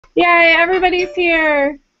Yay, everybody's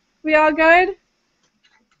here. We all good?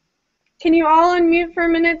 Can you all unmute for a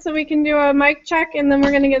minute so we can do a mic check and then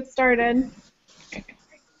we're going to get started?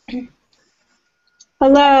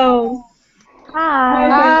 Hello.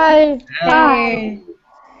 Hi. Hi.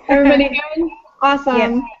 Everybody good?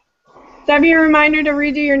 Awesome. Yes. Debbie, a reminder to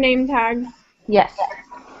redo your name tag. Yes.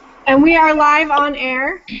 And we are live on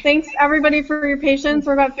air. Thanks everybody for your patience.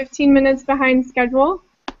 We're about 15 minutes behind schedule.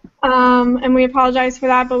 And we apologize for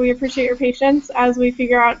that, but we appreciate your patience as we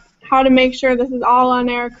figure out how to make sure this is all on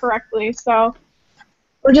air correctly. So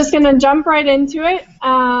we're just going to jump right into it.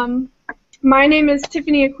 My name is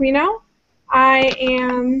Tiffany Aquino. I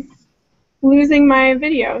am losing my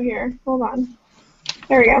video here. Hold on.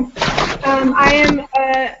 There we go. I am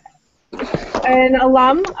an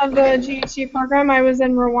alum of the GHC program. I was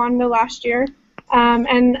in Rwanda last year,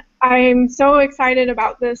 and I'm so excited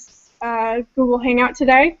about this Google Hangout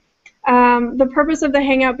today. The purpose of the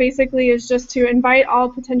Hangout basically is just to invite all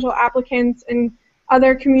potential applicants and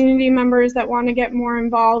other community members that want to get more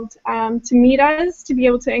involved to meet us, to be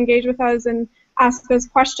able to engage with us and ask us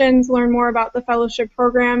questions, learn more about the fellowship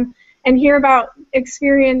program, and hear about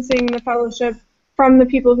experiencing the fellowship from the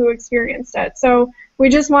people who experienced it. So we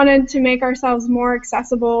just wanted to make ourselves more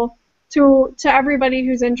accessible to everybody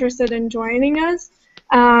who's interested in joining us,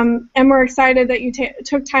 and we're excited that you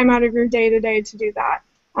took time out of your day today to do that.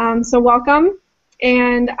 So welcome,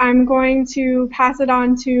 and I'm going to pass it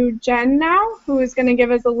on to Jen now, who is going to give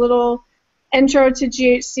us a little intro to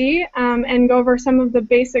GHC and go over some of the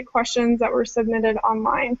basic questions that were submitted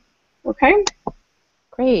online. Okay?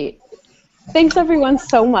 Great. Thanks everyone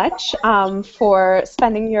so much for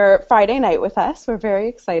spending your Friday night with us. We're very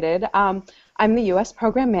excited. I'm the U.S.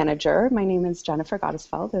 Program Manager. My name is Jennifer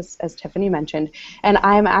Gottesfeld, as Tiffany mentioned, and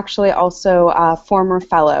I'm actually also a former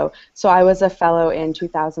fellow. So I was a fellow in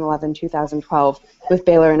 2011-2012 with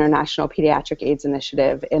Baylor International Pediatric AIDS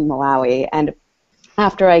Initiative in Malawi. And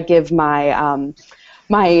after I give my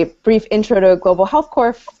my brief intro to Global Health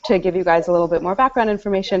Corps to give you guys a little bit more background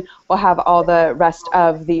information, we'll have all the rest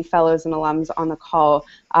of the fellows and alums on the call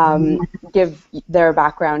give their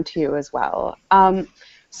background to you as well.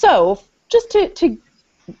 So just to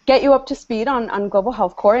get you up to speed on Global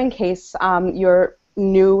Health Corps in case you're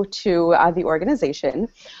new to the organization,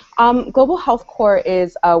 Global Health Corps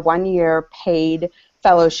is a one-year paid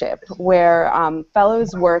fellowship where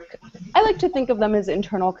fellows work, I like to think of them as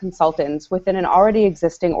internal consultants within an already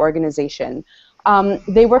existing organization.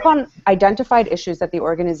 They work on identified issues that the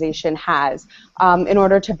organization has in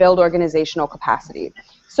order to build organizational capacity.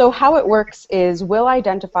 So how it works is we'll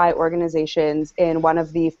identify organizations in one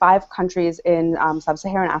of the 5 countries in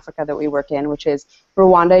sub-Saharan Africa that we work in, which is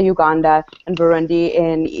Rwanda, Uganda, and Burundi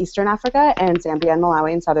in Eastern Africa, and Zambia and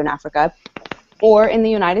Malawi in Southern Africa, or in the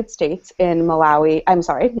United States, in in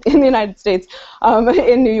the United States,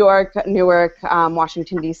 in New York, Newark,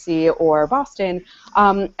 Washington, D.C., or Boston,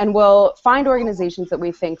 and we'll find organizations that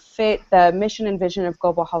we think fit the mission and vision of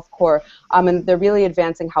Global Health Corps, and they're really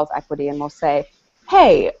advancing health equity, and we'll say,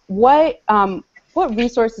 hey, what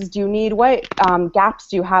resources do you need? What gaps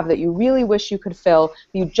do you have that you really wish you could fill,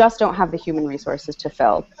 you just don't have the human resources to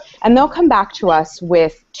fill? And they'll come back to us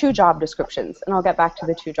with 2 job descriptions, and I'll get back to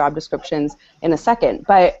the 2 job descriptions in a second.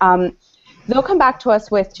 But they'll come back to us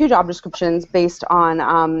with 2 job descriptions based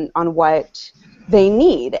on what they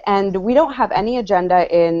need, and we don't have any agenda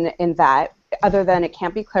in that other than it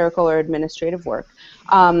can't be clerical or administrative work.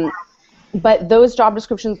 But those job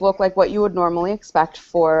descriptions look like what you would normally expect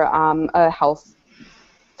for a health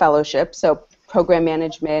fellowship, so program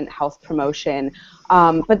management, health promotion,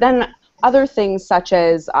 but then other things such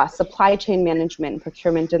as supply chain management,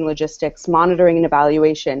 procurement and logistics, monitoring and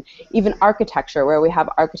evaluation, even architecture, where we have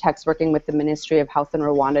architects working with the Ministry of Health in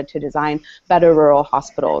Rwanda to design better rural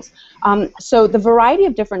hospitals. So the variety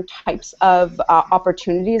of different types of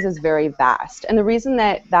opportunities is very vast, and the reason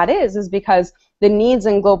that that is because the needs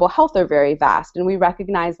in global health are very vast, and we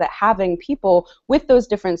recognize that having people with those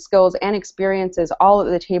different skills and experiences all at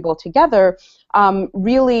the table together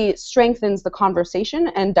really strengthens the conversation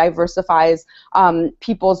and diversifies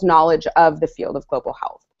people's knowledge of the field of global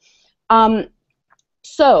health.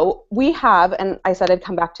 So we have, and I said I'd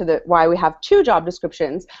come back to why we have 2 job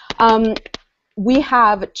descriptions. We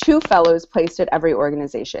have 2 fellows placed at every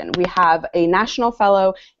organization. We have a national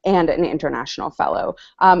fellow and an international fellow,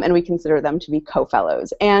 and we consider them to be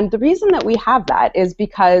co-fellows. And the reason that we have that is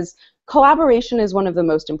because collaboration is one of the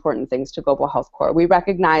most important things to Global Health Corps. We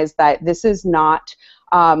recognize that this is not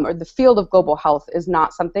or the field of global health is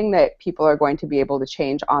not something that people are going to be able to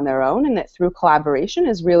change on their own, and that through collaboration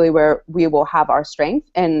is really where we will have our strength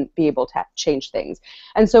and be able to change things.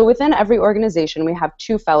 And so within every organization, we have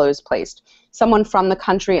 2 fellows placed, someone from the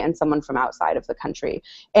country and someone from outside of the country.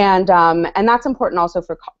 And that's important also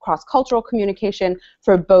for cross-cultural communication,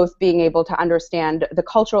 for both being able to understand the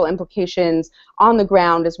cultural implications on the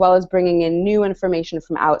ground as well as bringing in new information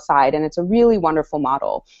from outside, and it's a really wonderful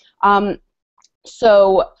model.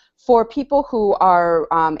 So for people who are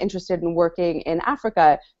interested in working in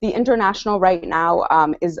Africa, the international right now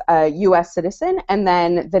is a U.S. citizen, and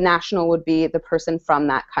then the national would be the person from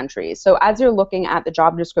that country. So as you're looking at the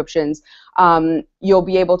job descriptions, you'll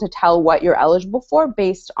be able to tell what you're eligible for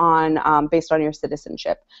based on your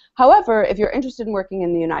citizenship. However, if you're interested in working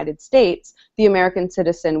in the United States, the American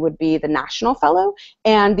citizen would be the national fellow,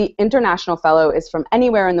 and the international fellow is from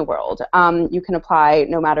anywhere in the world. You can apply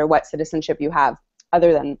no matter what citizenship you have,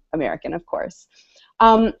 other than American, of course.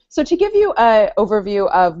 So to give you an overview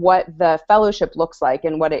of what the fellowship looks like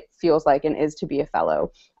and what it feels like and is to be a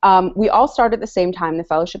fellow, we all start at the same time. The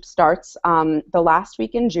fellowship starts the last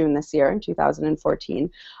week in June this year, in 2014,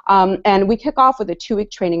 and we kick off with a 2-week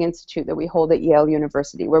training institute that we hold at Yale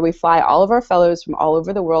University, where we fly all of our fellows from all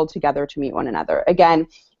over the world together to meet one another. Again,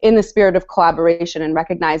 in the spirit of collaboration and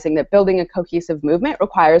recognizing that building a cohesive movement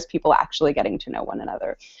requires people actually getting to know one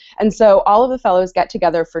another. And so all of the fellows get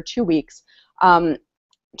together for 2 weeks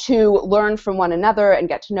to learn from one another and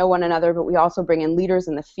get to know one another, but we also bring in leaders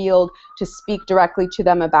in the field to speak directly to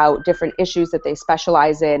them about different issues that they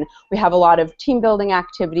specialize in. We have a lot of team building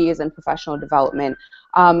activities and professional development.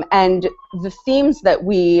 And the themes that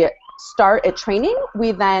we start at training,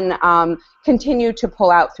 we then continue to pull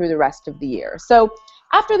out through the rest of the year. So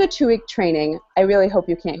after the 2-week training, I really hope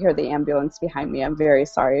you can't hear the ambulance behind me. I'm very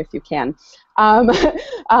sorry if you can.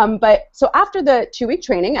 But so after the 2-week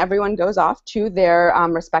training, everyone goes off to their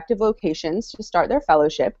respective locations to start their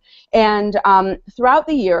fellowship. And throughout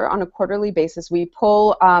the year, on a quarterly basis, we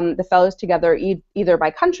pull the fellows together either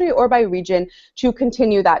by country or by region to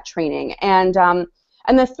continue that training. And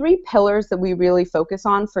the 3 pillars that we really focus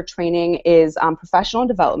on for training is professional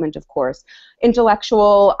development, of course,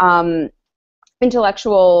 intellectual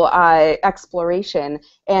exploration,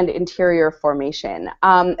 and interior formation.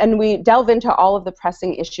 And we delve into all of the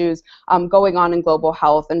pressing issues going on in global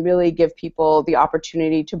health and really give people the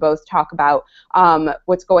opportunity to both talk about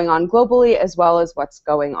what's going on globally as well as what's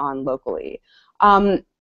going on locally.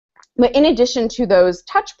 But in addition to those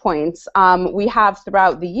touch points, we have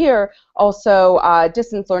throughout the year also a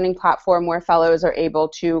distance learning platform where fellows are able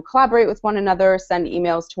to collaborate with one another, send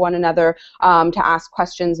emails to one another, to ask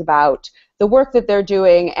questions about the work that they're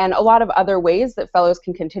doing, and a lot of other ways that fellows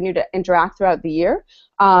can continue to interact throughout the year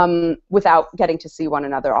without getting to see one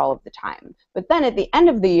another all of the time. But then at the end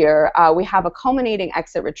of the year, we have a culminating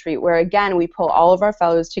exit retreat where, again, we pull all of our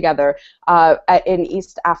fellows together in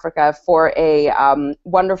East Africa for a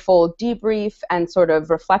wonderful debrief and sort of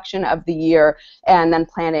reflection of the year, and then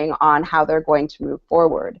planning on how they're going to move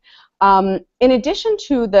forward. In addition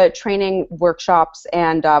to the training workshops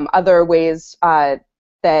and other ways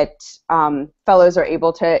that fellows are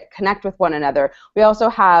able to connect with one another, we also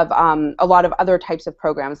have a lot of other types of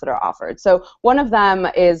programs that are offered. So one of them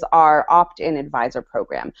is our opt-in advisor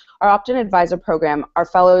program. Our opt-in advisor program, our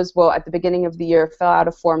fellows will, at the beginning of the year, fill out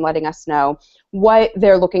a form letting us know what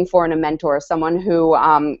they're looking for in a mentor, someone who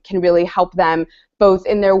can really help them both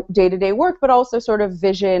in their day-to-day work, but also sort of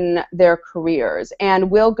vision their careers.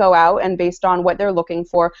 And we'll go out and, based on what they're looking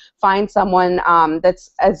for, find someone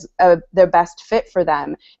that's their best fit for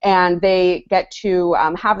them. And they get to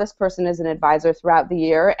have this person as an advisor throughout the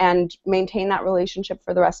year and maintain that relationship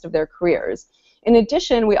for the rest of their careers. In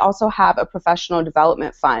addition, we also have a professional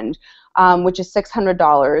development fund, which is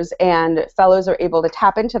 $600, and fellows are able to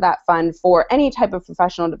tap into that fund for any type of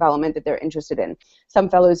professional development that they're interested in. Some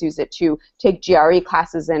fellows use it to take GRE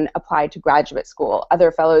classes and apply to graduate school.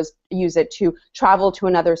 Other fellows use it to travel to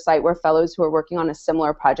another site where fellows who are working on a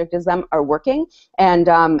similar project as them are working, and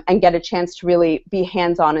get a chance to really be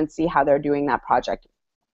hands-on and see how they're doing that project,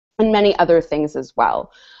 and many other things as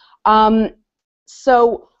well.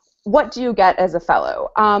 So what do you get as a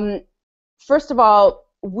fellow? First of all,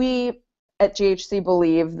 we at GHC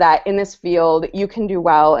believe that in this field you can do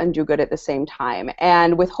well and do good at the same time.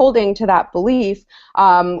 And with holding to that belief,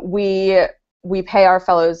 we pay our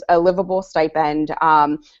fellows a livable stipend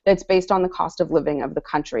that's based on the cost of living of the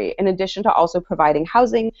country, in addition to also providing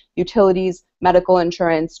housing, utilities, medical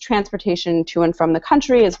insurance, transportation to and from the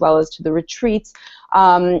country, as well as to the retreats,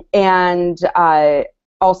 and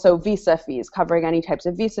also visa fees, covering any types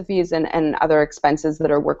of visa fees and other expenses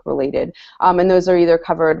that are work-related. And those are either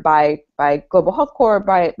covered by Global Health Corps or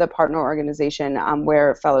by the partner organization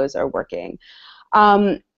where fellows are working.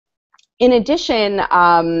 In addition,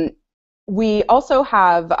 we also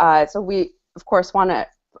have, so we, of course, want to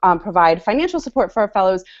provide financial support for our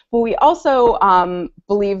fellows, but we also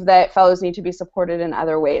believe that fellows need to be supported in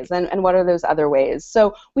other ways. And what are those other ways?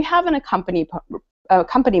 So we have an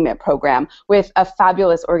accompaniment program with a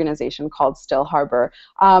fabulous organization called Still Harbor,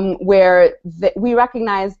 where we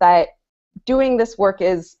recognize that doing this work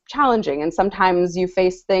is challenging, and sometimes you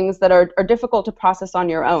face things that are difficult to process on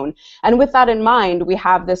your own. And with that in mind, we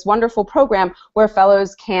have this wonderful program where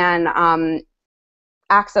fellows can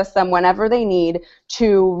access them whenever they need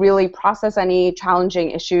to really process any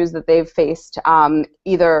challenging issues that they've faced,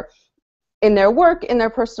 either in their work, in their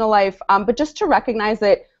personal life, but just to recognize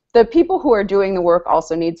that the people who are doing the work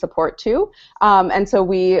also need support too. And so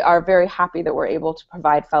we are very happy that we're able to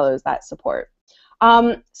provide fellows that support.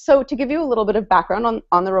 So to give you a little bit of background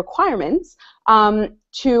on the requirements,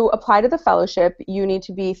 to apply to the fellowship, you need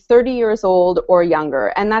to be 30 years old or younger,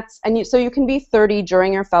 and so you can be 30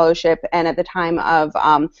 during your fellowship and at the time of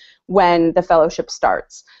when the fellowship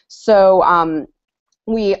starts. So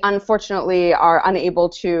we unfortunately are unable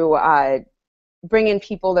to bring in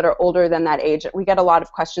people that are older than that age. We get a lot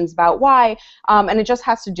of questions about why, and it just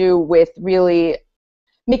has to do with really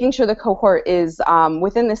making sure the cohort is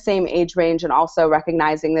within the same age range, and also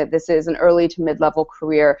recognizing that this is an early to mid-level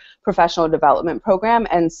career professional development program,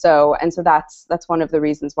 and so that's one of the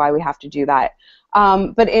reasons why we have to do that.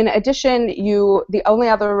 But in addition, the only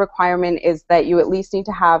other requirement is that you at least need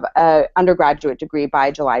to have an undergraduate degree by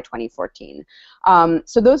July 2014.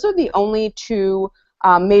 So those are the only two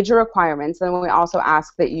major requirements, and we also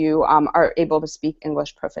ask that you are able to speak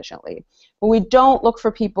English proficiently. But we don't look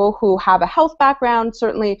for people who have a health background,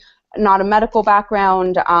 certainly not a medical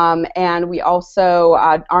background, and we also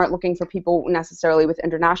aren't looking for people necessarily with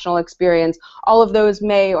international experience. All of those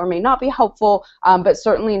may or may not be helpful, but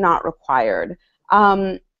certainly not required.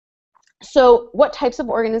 So what types of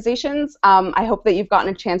organizations? I hope that you've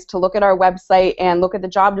gotten a chance to look at our website and look at the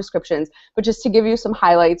job descriptions, but just to give you some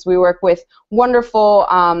highlights, we work with wonderful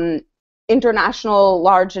large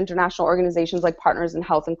international organizations like Partners in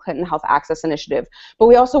Health and Clinton Health Access Initiative. But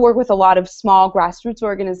we also work with a lot of small grassroots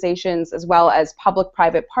organizations, as well as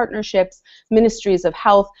public-private partnerships, ministries of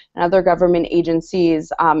health, and other government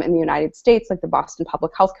agencies in the United States, like the Boston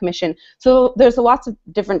Public Health Commission. So there's lots of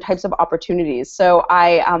different types of opportunities. So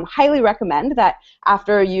I highly recommend that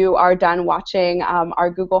after you are done watching our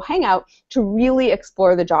Google Hangout, to really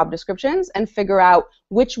explore the job descriptions and figure out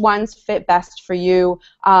which ones fit best for you,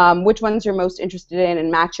 which ones you're most interested in,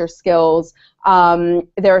 and match your skills.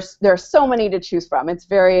 There are so many to choose from. It's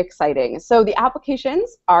very exciting. So the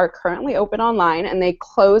applications are currently open online, and they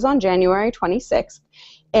close on January 26th.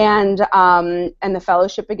 And the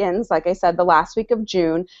fellowship begins, like I said, the last week of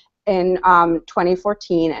June in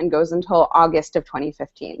 2014 and goes until August of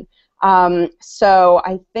 2015. So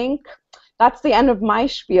I think that's the end of my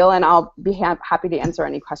spiel, and I'll be happy to answer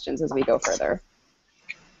any questions as we go further.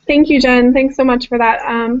 Thank you, Jen. Thanks so much for that.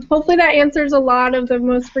 Hopefully that answers a lot of the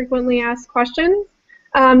most frequently asked questions.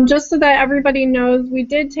 Just so that everybody knows, we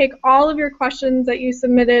did take all of your questions that you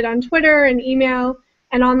submitted on Twitter and email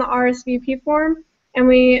and on the RSVP form, and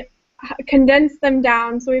we condensed them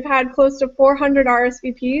down. So we've had close to 400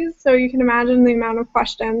 RSVPs, so you can imagine the amount of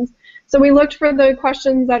questions. So we looked for the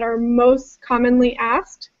questions that are most commonly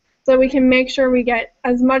asked, so we can make sure we get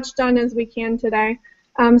as much done as we can today.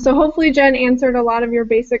 So hopefully Jen answered a lot of your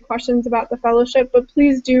basic questions about the fellowship, but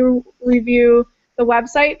please do review the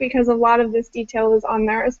website because a lot of this detail is on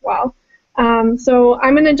there as well. So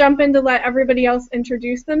I'm going to jump in to let everybody else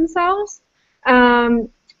introduce themselves,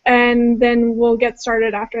 and then we'll get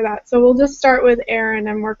started after that. So we'll just start with Aaron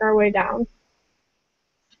and work our way down.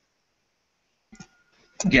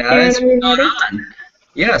 Guys, what's going on?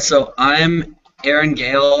 Yeah, so I'm Aaron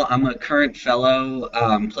Gale. I'm a current fellow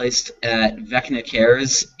placed at Vecna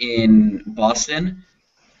Cares in Boston.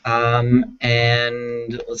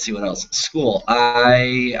 And let's see what else. School.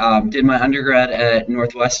 I did my undergrad at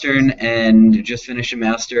Northwestern and just finished a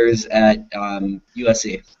master's at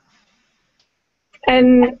USC.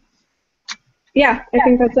 And yeah, I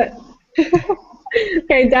think that's it.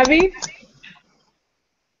 Okay, Debbie?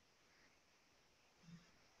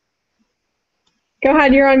 Go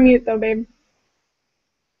ahead, you're on mute though, babe.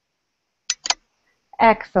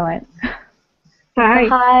 Excellent.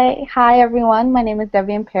 Hi. Hi everyone. My name is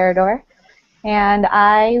Debbie Imperador, and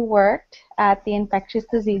I worked at the Infectious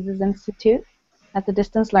Diseases Institute as a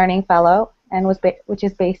Distance Learning Fellow, and which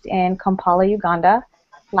is based in Kampala, Uganda.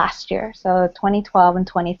 last year, so 2012 and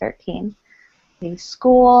 2013. In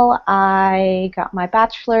school, I got my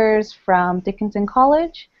bachelor's from Dickinson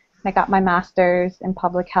College, and I got my master's in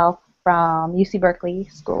public health from UC Berkeley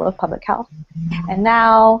School of Public Health. And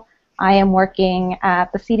now I am working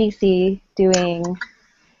at the CDC doing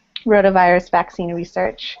rotavirus vaccine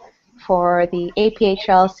research for the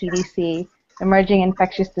APHL CDC Emerging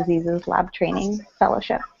Infectious Diseases Lab Training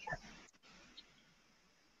Fellowship.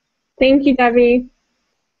 Thank you, Debbie.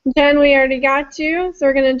 Jen, we already got you, so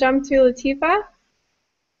we're going to jump to Latifa.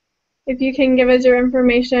 If you can give us your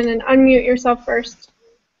information and unmute yourself first.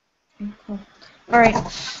 Cool. All right.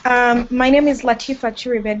 My name is Latifa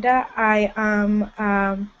Chiribeda. I am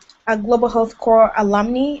a Global Health Corps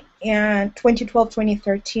alumni in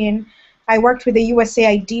 2012-2013. I worked with a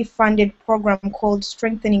USAID-funded program called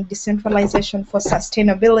Strengthening Decentralization for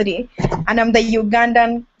Sustainability, and I'm the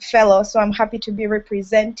Ugandan fellow, so I'm happy to be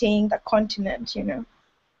representing the continent, you know.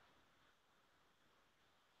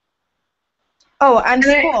 Oh, and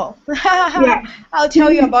school. Yeah. I'll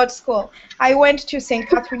tell you about school. I went to St.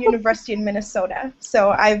 Catherine University in Minnesota.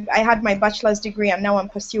 So I had my bachelor's degree, and now I'm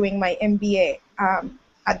pursuing my MBA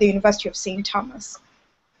at the University of St. Thomas.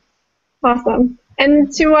 Awesome.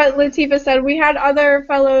 And to what Latifa said, we had other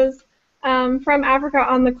fellows from Africa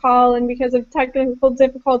on the call, and because of technical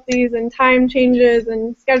difficulties and time changes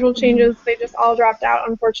and schedule changes, they just all dropped out,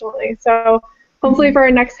 unfortunately. So hopefully for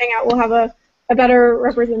our next hangout, we'll have a better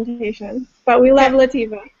representation. But we love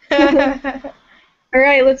Latifa. All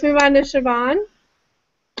right, let's move on to Siobhan.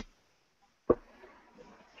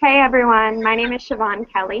 Hey everyone, my name is Siobhan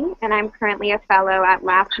Kelly, and I'm currently a fellow at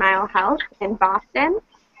Last Mile Health in Boston.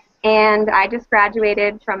 And I just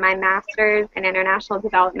graduated from my master's in international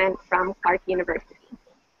development from Clark University.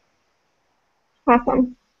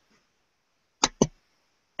 Awesome.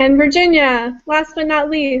 And Virginia, last but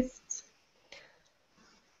not least.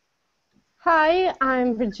 Hi,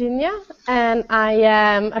 I'm Virginia, and I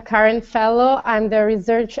am a current fellow. I'm the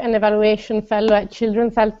Research and Evaluation Fellow at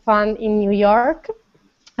Children's Health Fund in New York.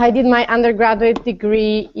 I did my undergraduate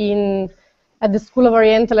degree at the School of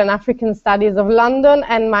Oriental and African Studies of London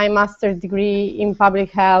and my master's degree in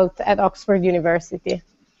public health at Oxford University.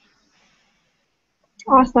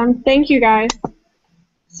 Awesome. Thank you, guys.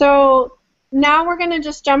 So now we're going to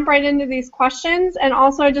just jump right into these questions, and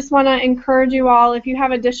also I just want to encourage you all, if you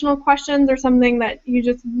have additional questions or something that you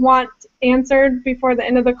just want answered before the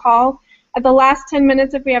end of the call, at the last 10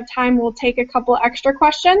 minutes, if we have time, we'll take a couple extra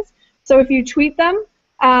questions. So if you tweet them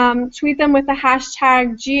with the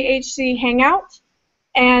hashtag GHC Hangout,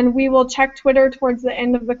 and we will check Twitter towards the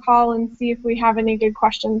end of the call and see if we have any good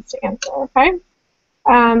questions to answer, okay?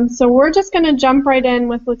 So we're just going to jump right in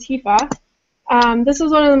with Latifa. This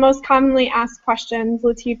is one of the most commonly asked questions,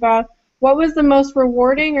 Latifa. What was the most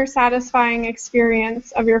rewarding or satisfying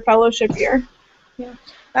experience of your fellowship year?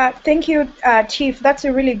 Yeah. Thank you, Chief. That's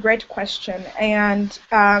a really great question. And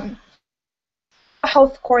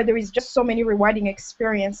Health Corps, there is just so many rewarding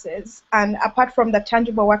experiences. And apart from the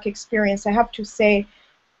tangible work experience, I have to say,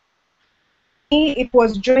 it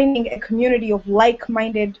was joining a community of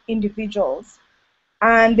like-minded individuals.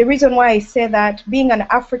 And the reason why I say that, being an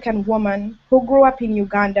African woman who grew up in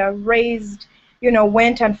Uganda,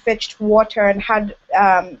 went and fetched water and had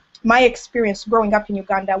my experience growing up in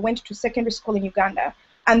Uganda, went to secondary school in Uganda,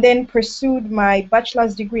 and then pursued my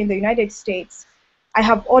bachelor's degree in the United States, I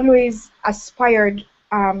have always aspired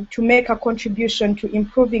to make a contribution to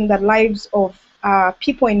improving the lives of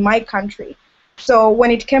people in my country. So when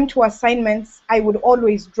it came to assignments, I would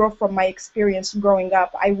always draw from my experience growing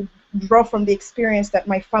up. I would draw from the experience that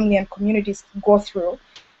my family and communities go through.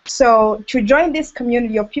 So to join this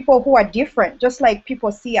community of people who are different, just like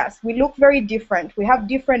people see us, we look very different. We have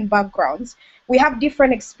different backgrounds. We have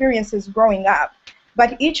different experiences growing up.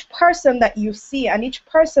 But each person that you see and each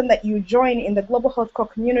person that you join in the Global Health Corps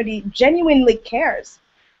community genuinely cares.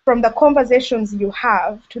 From the conversations you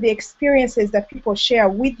have to the experiences that people share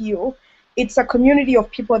with you, it's a community of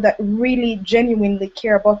people that really genuinely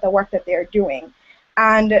care about the work that they're doing.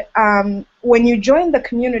 And when you join the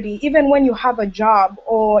community, even when you have a job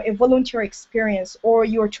or a volunteer experience or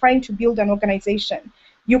you're trying to build an organization,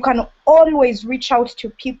 you can always reach out to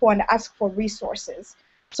people and ask for resources.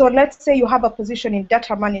 So let's say you have a position in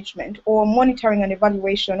data management or monitoring and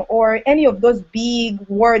evaluation or any of those big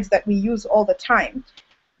words that we use all the time.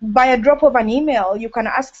 By a drop of an email, you can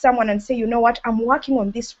ask someone and say, you know what, I'm working on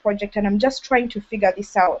this project and I'm just trying to figure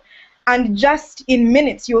this out. And just in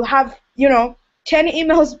minutes, you'll have, 10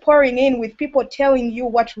 emails pouring in with people telling you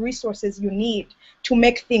what resources you need to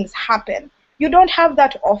make things happen. You don't have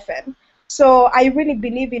that often. So I really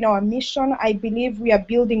believe in our mission. I believe we are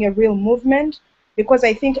building a real movement. because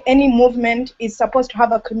I think any movement is supposed to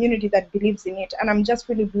have a community that believes in it, and I'm just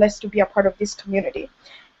really blessed to be a part of this community.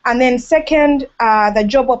 And then second, the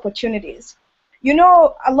job opportunities. You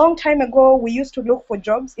know, a long time ago, we used to look for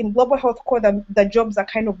jobs. In Global Health Corps, the jobs are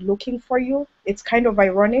kind of looking for you. It's kind of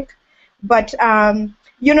ironic. But,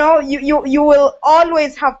 you know, you will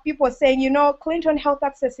always have people saying, you know, Clinton Health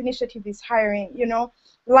Access Initiative is hiring, you know,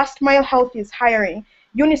 Last Mile Health is hiring,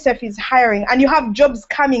 UNICEF is hiring, and you have jobs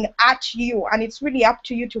coming at you, and it's really up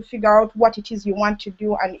to you to figure out what it is you want to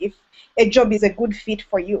do and if a job is a good fit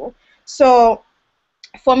for you. So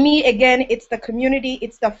for me, again, it's the community,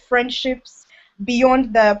 it's the friendships.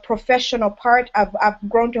 Beyond the professional part, I've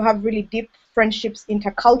grown to have really deep friendships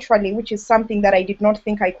interculturally, which is something that I did not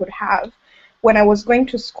think I could have. When I was going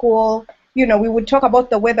to school, you know, we would talk about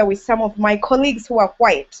the weather with some of my colleagues who are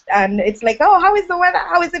white, and it's like, oh, how is the weather?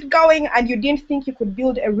 How is it going? And you didn't think you could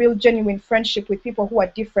build a real genuine friendship with people who are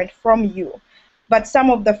different from you. But some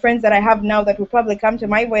of the friends that I have now that will probably come to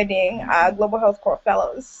my wedding are Global Health Corps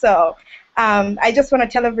Fellows. So I just want to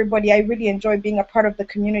tell everybody I really enjoy being a part of the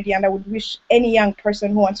community, and I would wish any young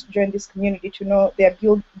person who wants to join this community to know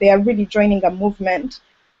they are really joining a movement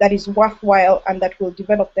that is worthwhile and that will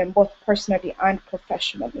develop them both personally and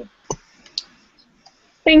professionally.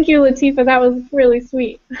 Thank you, Latifa. That was really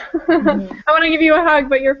sweet. Mm-hmm. I want to give you a hug,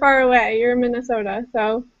 but you're far away. You're in Minnesota,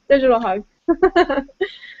 so digital hug.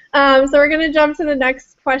 So we're going to jump to the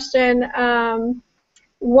next question.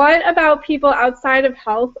 What about people outside of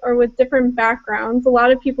health or with different backgrounds? A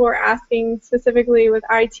lot of people are asking specifically with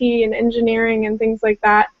IT and engineering and things like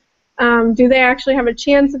that. Do they actually have a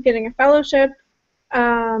chance of getting a fellowship?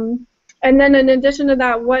 And then in addition to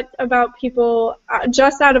that, what about people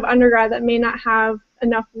just out of undergrad that may not have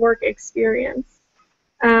enough work experience?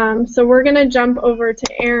 So we're going to jump over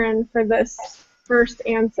to Aaron for this first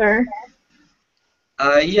answer.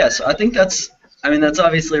 Yes, I think that's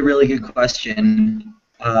obviously a really good question,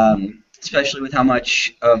 especially with how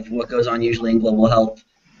much of what goes on usually in global health.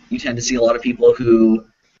 You tend to see a lot of people who,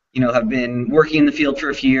 you know, have been working in the field for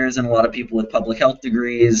a few years, and a lot of people with public health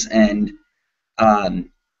degrees, and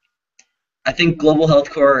I think Global Health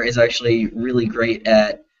Corps is actually really great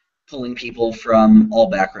at pulling people from all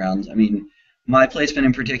backgrounds. I mean, my placement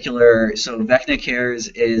in particular, so Vecna Cares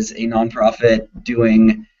is a nonprofit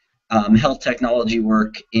doing health technology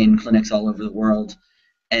work in clinics all over the world,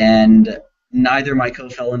 and neither my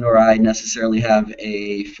co-fellow nor I necessarily have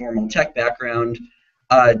a formal tech background,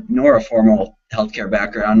 nor a formal healthcare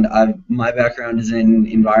background. My background is in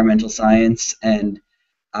environmental science, and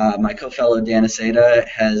my co-fellow Dan Aceda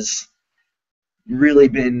has really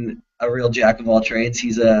been a real jack of all trades.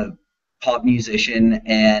 He's a pop musician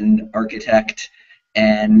and architect,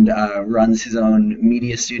 and runs his own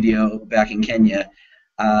media studio back in Kenya.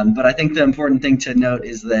 But I think the important thing to note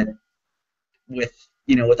is that with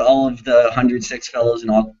all of the 106 fellows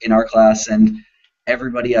in our class and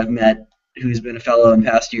everybody I've met who's been a fellow in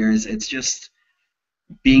past years, it's just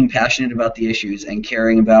being passionate about the issues and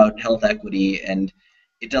caring about health equity. And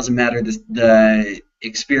it doesn't matter the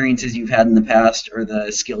experiences you've had in the past or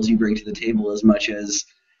the skills you bring to the table as much as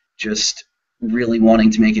just really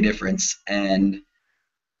wanting to make a difference. And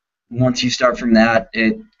once you start from that,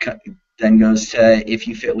 it then goes to if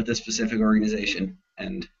you fit with a specific organization.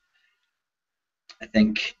 And I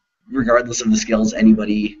think regardless of the skills,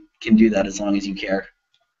 anybody can do that as long as you care.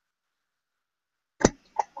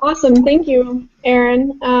 Awesome. Thank you,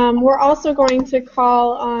 Aaron. We're also going to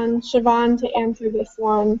call on Siobhan to answer this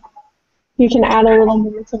one. You can add a little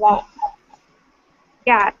more to that.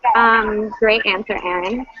 Yeah, great answer,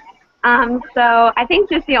 Aaron. So I think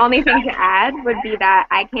just the only thing to add would be that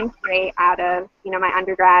I came straight out of, my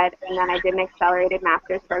undergrad, and then I did an accelerated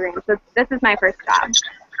master's program. So this is my first job.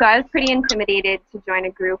 So I was pretty intimidated to join a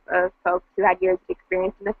group of folks who had years of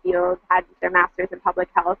experience in the field, had their master's in public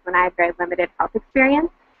health when I had very limited health experience.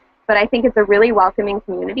 But I think it's a really welcoming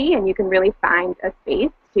community, and you can really find a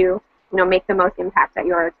space to, make the most impact at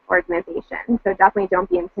your organization. So definitely don't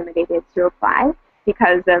be intimidated to apply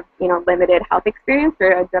because of, limited health experience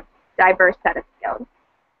or a diverse set of skills.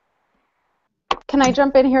 Can I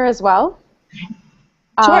jump in here as well?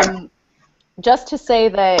 Sure. Just to say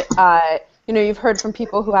that, you've heard from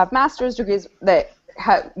people who have master's degrees that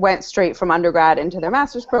went straight from undergrad into their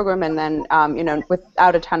master's program and then,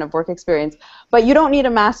 without a ton of work experience. But you don't need a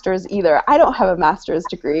master's either. I don't have a master's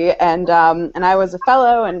degree, and I was a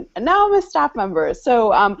fellow, and now I'm a staff member.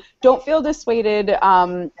 So don't feel dissuaded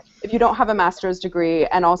if you don't have a master's degree,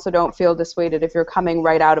 and also don't feel dissuaded if you're coming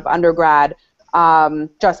right out of undergrad,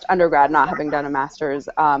 just undergrad, not having done a master's.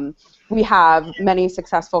 We have many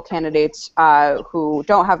successful candidates who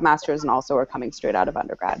don't have masters and also are coming straight out of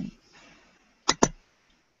undergrad.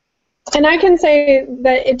 And I can say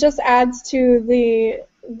that it just adds to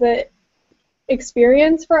the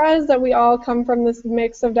experience for us that we all come from this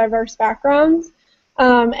mix of diverse backgrounds.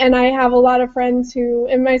 And I have a lot of friends who,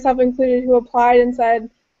 and myself included, who applied and said,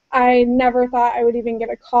 I never thought I would even get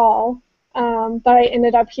a call, but I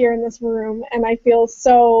ended up here in this room, and I feel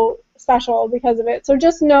so special because of it. So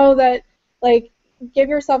just know that, like, give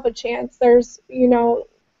yourself a chance. There's, you know,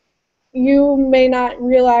 you may not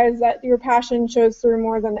realize that your passion shows through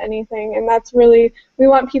more than anything, and that's really, we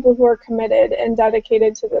want people who are committed and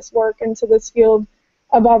dedicated to this work and to this field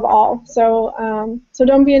above all. So, so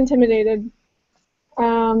don't be intimidated.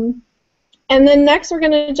 And then next we're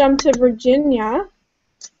going to jump to Virginia.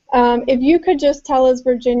 If you could just tell us,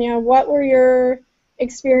 Virginia, what were your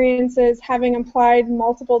experiences having applied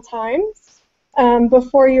multiple times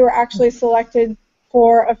before you were actually selected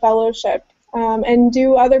for a fellowship? And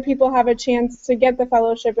do other people have a chance to get the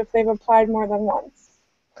fellowship if they've applied more than once?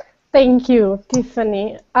 Thank you,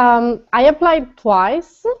 Tiffany. I applied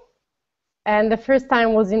twice, and the first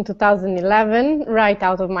time was in 2011, right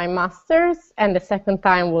out of my master's, and the second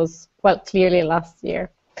time was, well, clearly last year.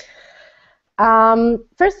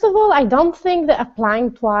 First of all, I don't think that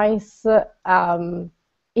applying twice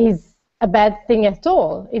is a bad thing at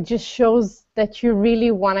all. It just shows that you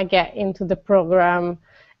really want to get into the program,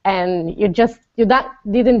 and you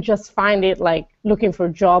didn't just find it like looking for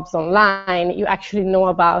jobs online. You actually know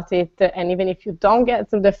about it, and even if you don't get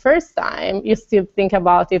through the first time, you still think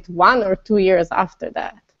about it 1 or 2 years after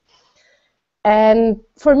that. And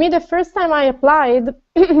for me, the first time I applied,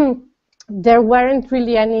 there weren't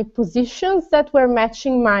really any positions that were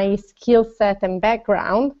matching my skill set and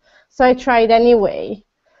background, so I tried anyway,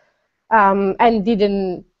 and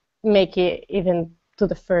didn't make it even to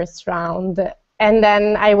the first round. And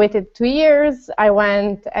then I waited 2 years. I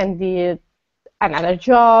went and did another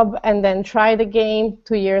job and then tried again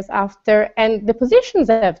 2 years after, and the positions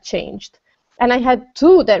have changed. And I had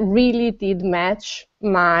 2 that really did match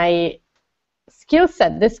my skill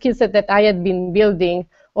set, the skill set that I had been building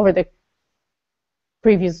over the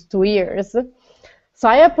previous 2 years. So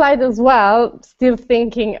I applied as well, still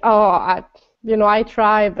thinking, oh, I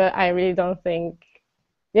try, but I really don't think,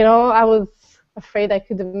 I was afraid I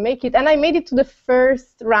couldn't make it. And I made it to the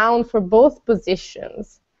first round for both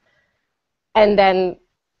positions. And then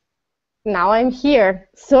now I'm here.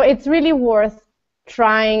 So it's really worth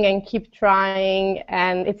trying and keep trying.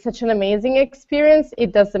 And it's such an amazing experience.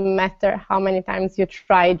 It doesn't matter how many times you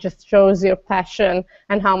try. It just shows your passion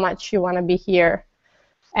and how much you want to be here.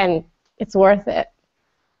 And it's worth it.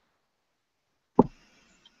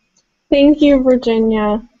 Thank you,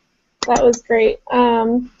 Virginia. That was great.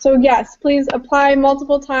 So yes, please apply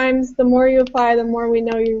multiple times. The more you apply, the more we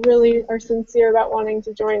know you really are sincere about wanting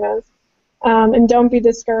to join us. And don't be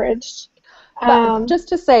discouraged. Just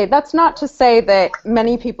to say, that's not to say that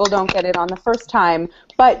many people don't get it on the first time,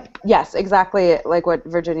 but yes, exactly like what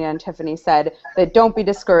Virginia and Tiffany said, that don't be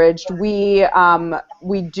discouraged. We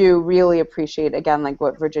do really appreciate, again, like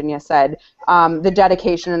what Virginia said, the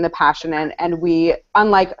dedication and the passion, and we,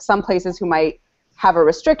 unlike some places who might have a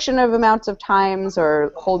restriction of amounts of times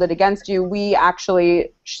or hold it against you, we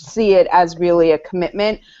actually see it as really a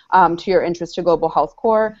commitment to your interest to Global Health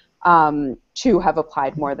Corps. To have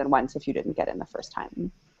applied more than once if you didn't get in the first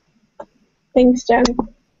time. Thanks, Jen.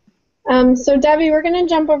 So Debbie, we're going to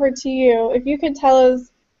jump over to you. If you could tell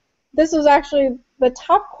us, this was actually the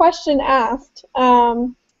top question asked.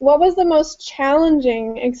 What was the most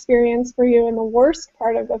challenging experience for you and the worst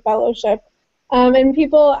part of the fellowship? And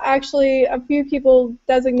people actually, a few people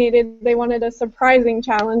designated they wanted a surprising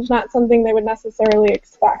challenge, not something they would necessarily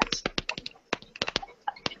expect.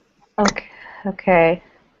 Okay.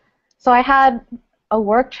 So I had a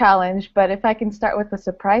work challenge, but if I can start with a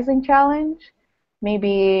surprising challenge,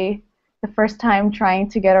 maybe the first time trying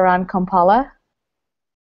to get around Kampala.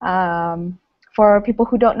 For people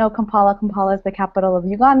who don't know Kampala, Kampala is the capital of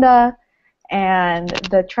Uganda, and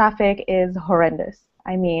the traffic is horrendous.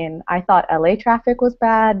 I mean, I thought LA traffic was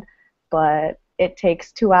bad, but it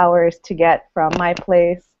takes 2 hours to get from my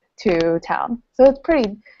place to town. So it's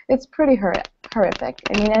pretty horrific.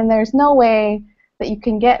 I mean, and there's no way that you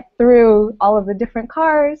can get through all of the different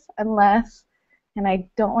cars unless, and I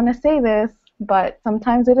don't want to say this, but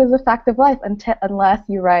sometimes it is a fact of life unless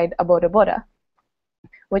you ride a boda boda,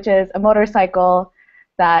 which is a motorcycle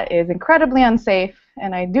that is incredibly unsafe,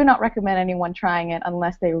 and I do not recommend anyone trying it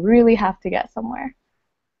unless they really have to get somewhere.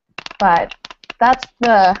 But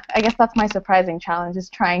I guess that's my surprising challenge,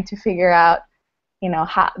 is trying to figure out,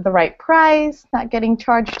 the right price, not getting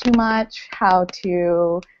charged too much, how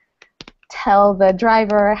to tell the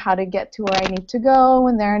driver how to get to where I need to go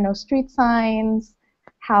when there are no street signs,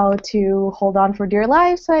 how to hold on for dear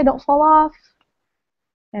life so I don't fall off,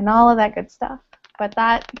 and all of that good stuff. But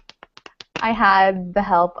that, I had the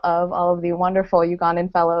help of all of the wonderful Ugandan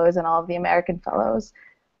fellows and all of the American fellows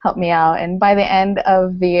help me out. And by the end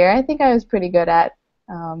of the year, I think I was pretty good at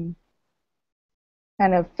kind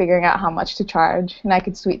of figuring out how much to charge. And I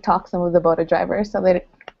could sweet talk some of the boda drivers so they,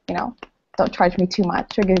 don't charge me too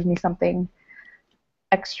much or give me something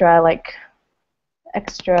extra, like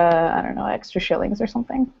extra shillings or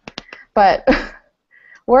something. But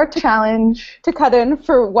work challenge. To cut in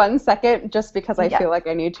for 1 second, just because I feel like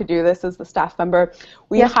I need to do this as the staff member,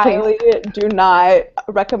 we highly do not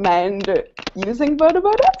recommend using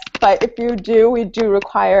bodas, but if you do, we do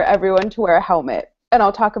require everyone to wear a helmet. And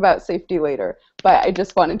I'll talk about safety later, but I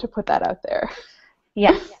just wanted to put that out there.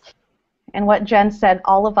 Yes. And what Jen said,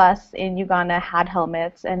 all of us in Uganda had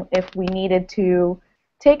helmets, and if we needed to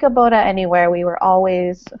take a boda anywhere, we were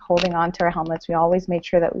always holding on to our helmets. We always made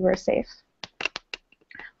sure that we were safe.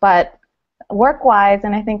 But work-wise,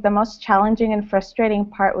 and I think the most challenging and frustrating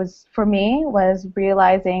part was, for me, was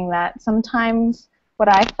realizing that sometimes what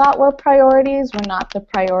I thought were priorities were not the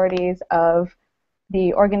priorities of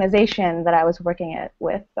the organization that I was working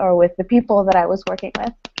with, or with the people that I was working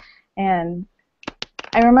with. And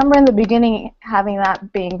I remember in the beginning having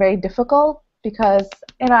that being very difficult because,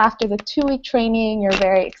 after the 2-week training, you're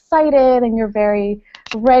very excited and you're very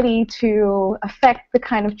ready to affect the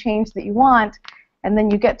kind of change that you want. And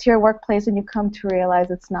then you get to your workplace and you come to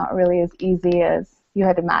realize it's not really as easy as you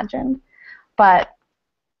had imagined. But,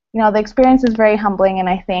 the experience is very humbling, and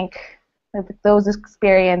I think that those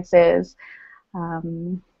experiences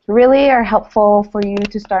really are helpful for you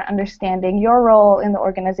to start understanding your role in the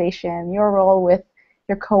organization, your role with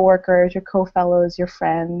your coworkers, your co-fellows, your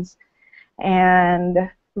friends, and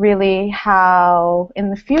really how in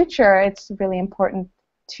the future it's really important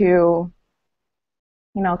to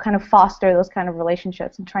kind of foster those kind of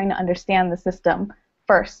relationships and trying to understand the system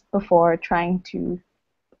first before trying to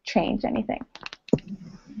change anything.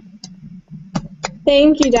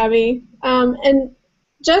 Thank you, Debbie. And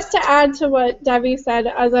just to add to what Debbie said,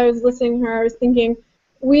 as I was listening to her, I was thinking,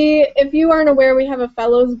 if you aren't aware, we have a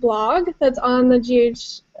Fellows blog that's on the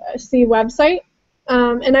GHC website,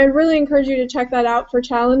 and I really encourage you to check that out for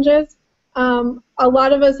challenges. A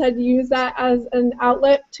lot of us had used that as an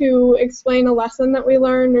outlet to explain a lesson that we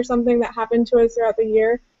learned or something that happened to us throughout the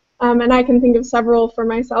year, and I can think of several for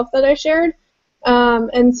myself that I shared.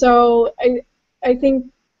 And so I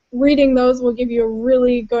think reading those will give you a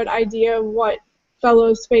really good idea of what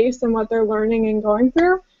fellows face and what they're learning and going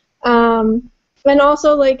through. And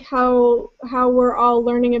also like how we're all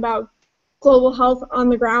learning about global health on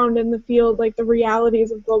the ground in the field, like the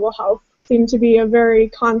realities of global health seem to be a very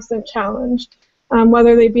constant challenge,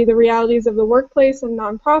 whether they be the realities of the workplace and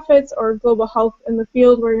nonprofits or global health in the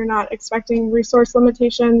field where you're not expecting resource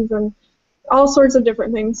limitations and all sorts of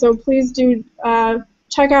different things. So please do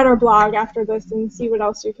check out our blog after this and see what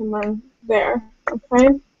else you can learn there.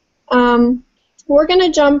 Okay. We're going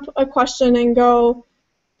to jump a question and go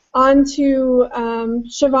on to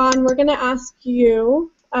Siobhan. We're going to ask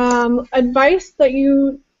you advice that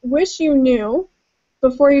you wish you knew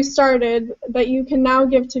before you started that you can now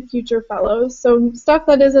give to future fellows. So stuff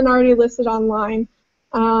that isn't already listed online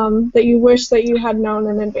that you wish that you had known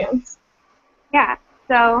in advance. Yeah,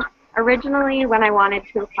 so originally when I wanted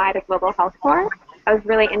to apply to Global Health Corps, I was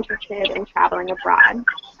really interested in traveling abroad.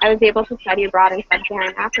 I was able to study abroad in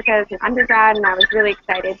sub-Saharan Africa as an undergrad, and I was really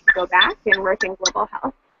excited to go back and work in global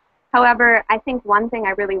health. However, I think one thing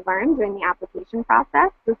I really learned during the application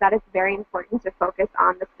process was that it's very important to focus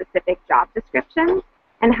on the specific job description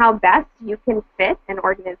and how best you can fit an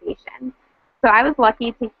organization. So I was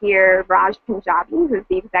lucky to hear Raj Punjabi, who's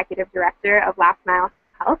the executive director of Last Mile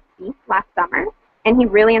Health, speak last summer, and he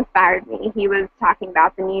really inspired me. He was talking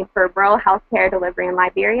about the need for rural healthcare delivery in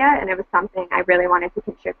Liberia, and it was something I really wanted to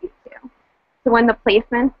contribute to. So when the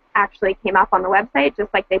placements actually came up on the website,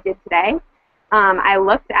 just like they did today, I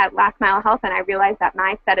looked at Last Mile Health and I realized that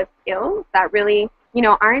my set of skills that really,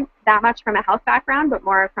 aren't that much from a health background, but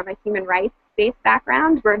more from a human rights-based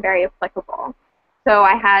background were very applicable. So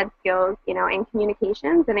I had skills, in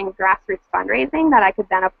communications and in grassroots fundraising that I could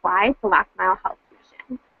then apply to Last Mile Health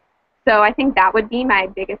solutions. So I think that would be my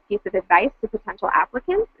biggest piece of advice to potential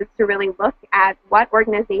applicants, is to really look at what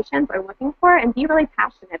organizations are looking for and be really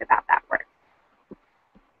passionate about that work.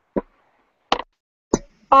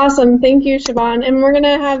 Awesome. Thank you, Siobhan. And we're going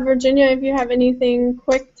to have Virginia, if you have anything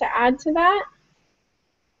quick to add to that,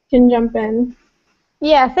 you can jump in.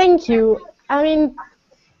 Yeah, thank you. I mean,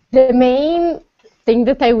 the main thing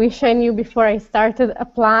that I wish I knew before I started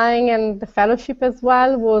applying and the fellowship as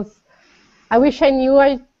well was I wish I knew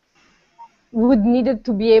I would needed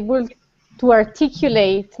to be able to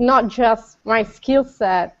articulate not just my skill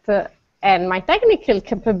set and my technical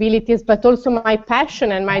capabilities, but also my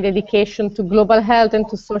passion and my dedication to global health and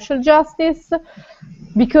to social justice,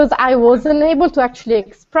 because I wasn't able to actually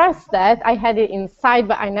express that. I had it inside,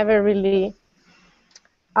 but I never really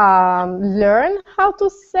learned how to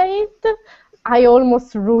say it. I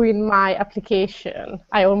almost ruined my application.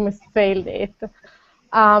 I almost failed it.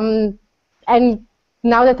 And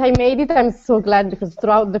now that I made it, I'm so glad, because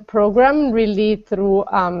throughout the program, really through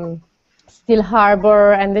Still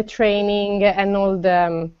Harbor and the training and all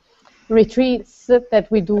the retreats that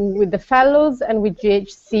we do with the fellows and with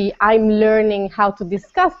GHC, I'm learning how to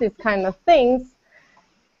discuss these kind of things,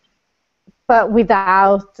 but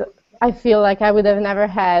without, I feel like I would have never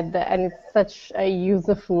had, and it's such a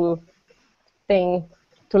useful thing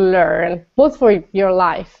to learn, both for your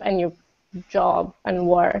life and your job and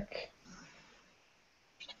work.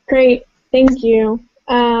 Great, thank you.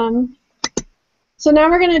 So now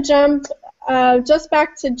we're going to jump just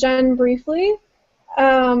back to Jen briefly,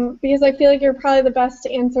 because I feel like you're probably the best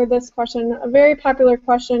to answer this question. A very popular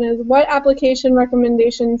question is, what application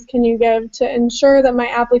recommendations can you give to ensure that my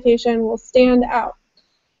application will stand out?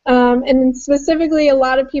 And specifically, a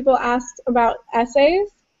lot of people asked about essays,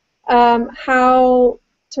 how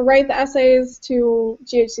to write the essays to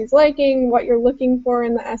GHC's liking, what you're looking for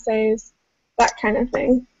in the essays, that kind of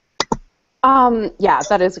thing. Yeah,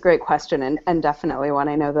 that is a great question, and definitely one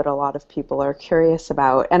I know that a lot of people are curious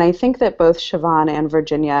about. And I think that both Siobhan and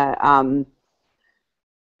Virginia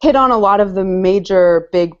hit on a lot of the major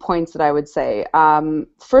big points that I would say.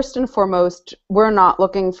 First and foremost, we're not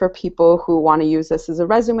looking for people who want to use this as a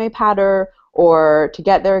resume patter or to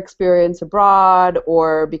get their experience abroad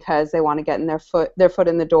or because they want to get in their foot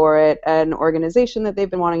in the door at an organization that they've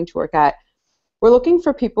been wanting to work at. We're looking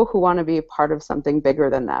for people who want to be a part of something bigger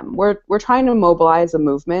than them. We're trying to mobilize a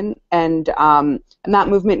movement, and that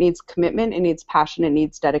movement needs commitment, it needs passion, it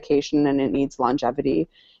needs dedication, and it needs longevity.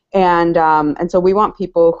 And so we want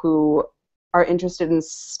people who are interested in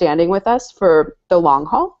standing with us for the long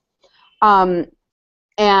haul.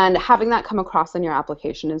 And having that come across in your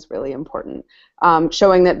application is really important.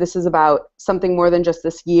 Showing that this is about something more than just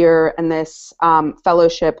this year and this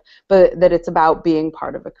fellowship, but that it's about being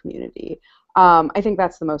part of a community. I think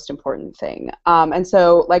that's the most important thing. And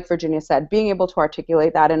so, like Virginia said, being able to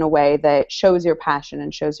articulate that in a way that shows your passion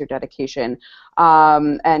and shows your dedication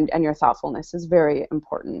and your thoughtfulness is very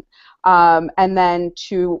important. And then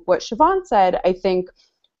to what Siobhan said, I think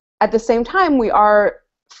at the same time we are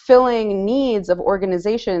filling needs of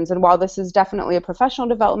organizations, and while this is definitely a professional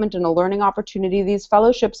development and a learning opportunity, these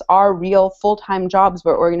fellowships are real full-time jobs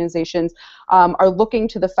where organizations are looking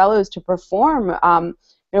to the fellows to perform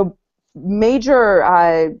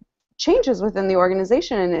major changes within the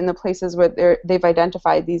organization and in the places where they've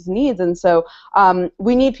identified these needs. And so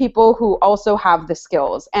we need people who also have the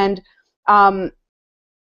skills. And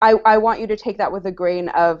I want you to take that with a grain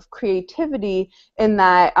of creativity in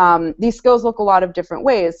that these skills look a lot of different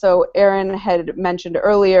ways. So Aaron had mentioned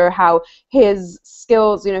earlier how his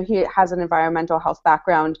skills, he has an environmental health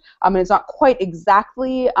background, and it's not quite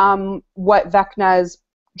exactly what Vecna's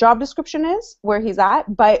job description is, where he's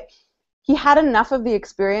at, but he had enough of the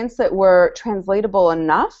experience that were translatable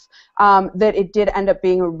enough that it did end up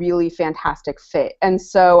being a really fantastic fit. And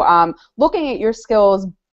so looking at your skills,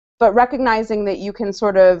 but recognizing that you can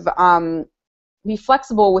sort of be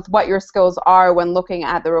flexible with what your skills are when looking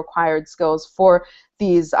at the required skills for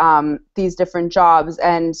these different jobs,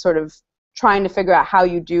 and sort of trying to figure out how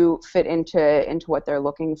you do fit into what they're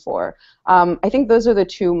looking for. I think those are the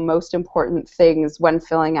two most important things when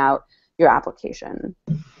filling out your application.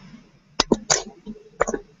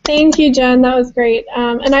 Thank you, Jen. That was great.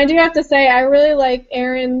 And I do have to say, I really like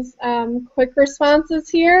Aaron's quick responses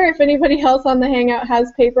here. If anybody else on the Hangout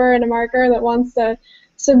has paper and a marker that wants to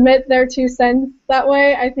submit their 2 cents that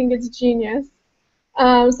way, I think it's genius.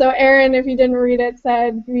 So Aaron, if you didn't read it,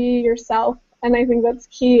 said, be yourself. And I think that's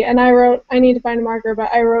key. And I wrote, I need to find a marker, but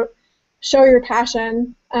I wrote, show your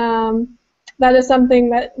passion. That is something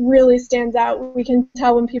that really stands out. We can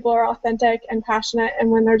tell when people are authentic and passionate,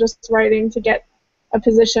 and when they're just writing to get a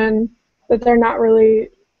position that they're not really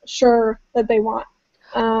sure that they want.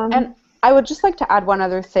 And I would just like to add one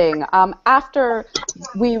other thing. After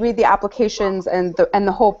we read the applications and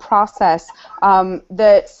the whole process,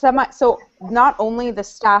 so not only the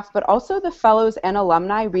staff, but also the fellows and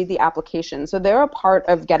alumni read the application. So they're a part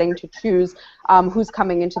of getting to choose who's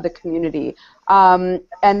coming into the community. And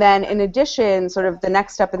then in addition, sort of the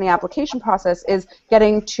next step in the application process is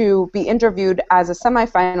getting to be interviewed as a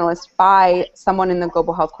semifinalist by someone in the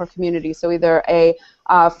Global Health Corps community. So either a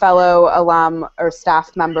fellow, alum, or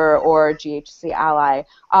staff member, or GHC ally.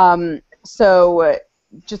 So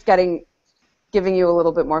just giving you a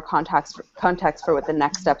little bit more context for what the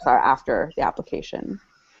next steps are after the application.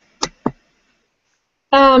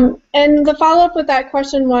 And the follow-up with that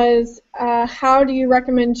question was, how do you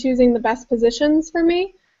recommend choosing the best positions for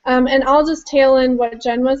me? And I'll just tail in what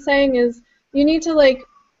Jen was saying is you need to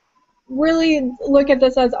really look at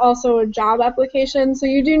this as also a job application. So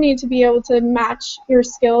you do need to be able to match your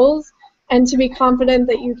skills and to be confident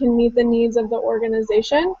that you can meet the needs of the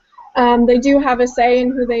organization. They do have a say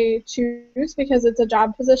in who they choose because it's a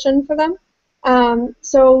job position for them.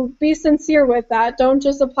 So be sincere with that. Don't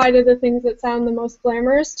just apply to the things that sound the most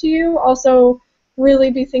glamorous to you. Also,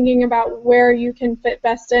 really be thinking about where you can fit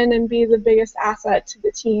best in and be the biggest asset to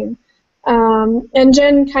the team. And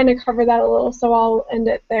Jen kind of covered that a little, so I'll end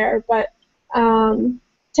it there. But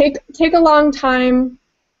take a long time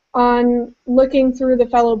on looking through the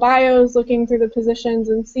fellow bios, looking through the positions,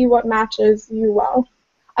 and see what matches you well.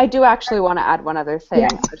 I do actually want to add one other thing,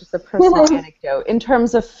 just a personal anecdote. In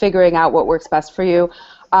terms of figuring out what works best for you,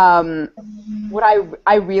 what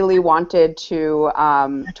I really wanted to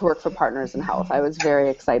work for Partners in Health. I was very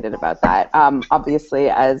excited about that. Obviously,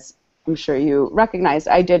 as I'm sure you recognized,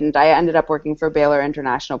 I didn't. I ended up working for Baylor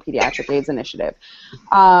International Pediatric AIDS Initiative.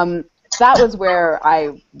 That was where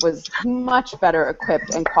I was much better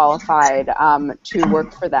equipped and qualified to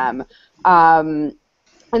work for them.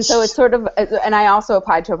 And so it's sort of, and I also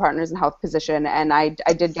applied to a Partners in Health position, and I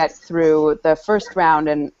did get through the first round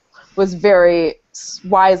and was very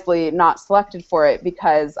wisely not selected for it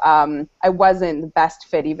because I wasn't the best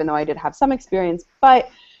fit, even though I did have some experience. But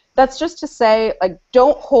that's just to say,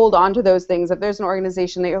 don't hold on to those things. If there's an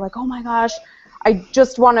organization that you're like, oh my gosh, I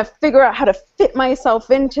just want to figure out how to fit myself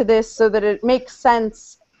into this so that it makes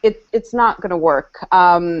sense, it's not going to work.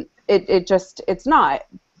 It's not.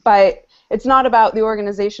 But it's not about the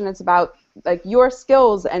organization. It's about your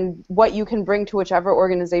skills and what you can bring to whichever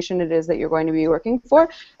organization it is that you're going to be working for.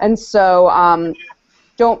 And so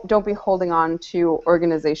don't be holding on to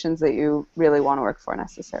organizations that you really want to work for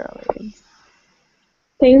necessarily.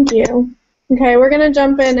 Thank you. Okay, we're going to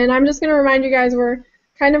jump in, and I'm just going to remind you guys we're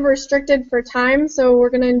kind of restricted for time, so we're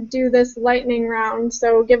going to do this lightning round.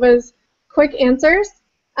 So give us quick answers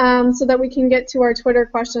so that we can get to our Twitter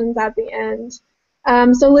questions at the end.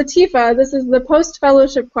 So Latifa, this is the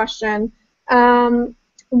post-fellowship question.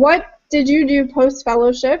 What did you do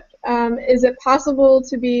post-fellowship? Is it possible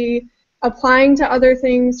to be applying to other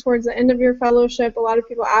things towards the end of your fellowship? A lot of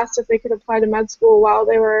people asked if they could apply to med school while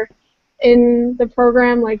they were in the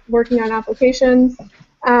program, working on applications.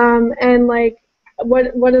 And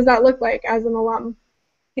what does that look like as an alum?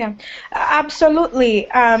 Yeah, absolutely.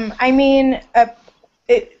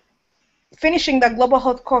 Finishing the Global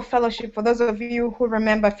Health Corps Fellowship, for those of you who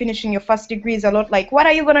remember finishing your first degree, is a lot like, what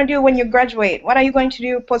are you going to do when you graduate? What are you going to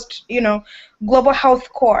do post, Global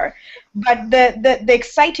Health Corps? But the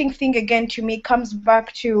exciting thing, again, to me, comes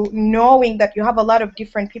back to knowing that you have a lot of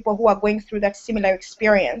different people who are going through that similar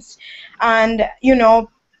experience. And,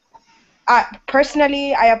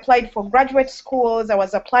 personally, I applied for graduate schools. I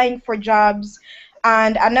was applying for jobs.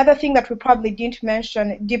 And another thing that we probably didn't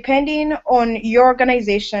mention, depending on your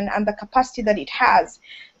organization and the capacity that it has,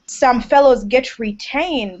 some fellows get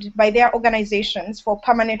retained by their organizations for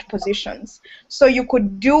permanent positions. So you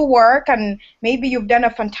could do work, and maybe you've done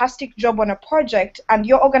a fantastic job on a project, and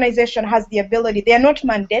your organization has the ability. They are not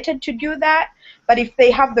mandated to do that, but if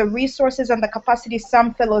they have the resources and the capacity,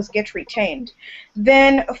 some fellows get retained.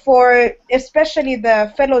 Then for especially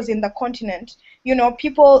the fellows in the continent,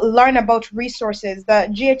 people learn about resources. The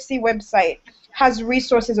GHC website has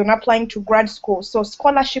resources on applying to grad school, so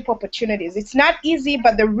scholarship opportunities. It's not easy,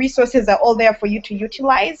 but the resources are all there for you to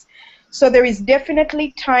utilize. So there is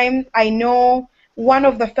definitely time. I know one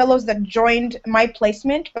of the fellows that joined my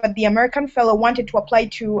placement, but the American fellow wanted to apply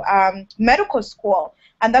to medical school,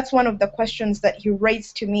 and that's one of the questions that he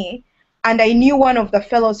raised to me. And I knew one of the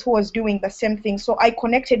fellows who was doing the same thing, so I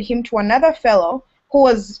connected him to another fellow who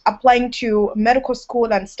was applying to medical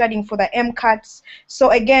school and studying for the MCATs.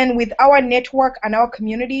 So again, with our network and our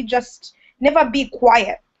community, just never be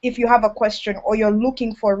quiet if you have a question or you're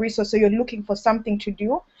looking for a resource or you're looking for something to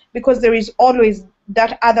do, because there is always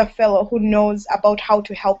that other fellow who knows about how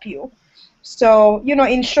to help you. So,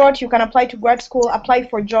 in short, you can apply to grad school, apply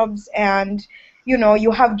for jobs, and you know,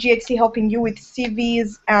 you have GHC helping you with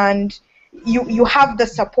CVs, and you have the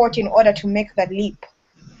support in order to make that leap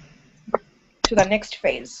to the next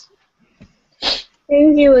phase.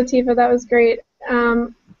 Thank you, Latifa. That was great.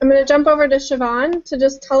 I'm going to jump over to Siobhan to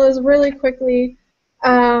just tell us really quickly,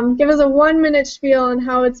 give us a 1-minute spiel on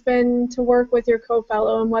how it's been to work with your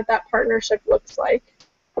co-fellow and what that partnership looks like.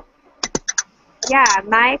 Yeah,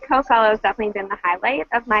 my co-fellow has definitely been the highlight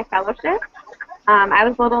of my fellowship. I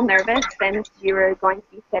was a little nervous since you were going to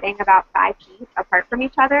be sitting about 5 feet apart from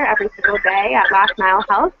each other every single day at Last Mile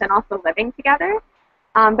Health and also living together.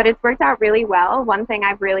 But it's worked out really well. One thing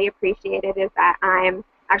I've really appreciated is that I'm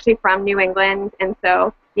actually from New England, and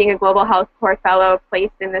so being a global health core fellow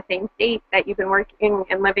placed in the same state that you've been working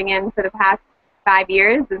and living in for the past 5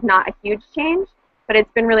 years is not a huge change, but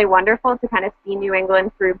it's been really wonderful to kind of see New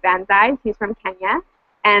England through Ben's eyes. He's from Kenya,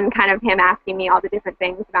 and kind of him asking me all the different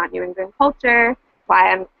things about New England culture,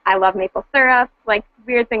 why I love maple syrup, like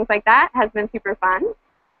weird things like that has been super fun.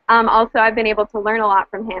 Also, I've been able to learn a lot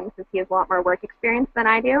from him since he has a lot more work experience than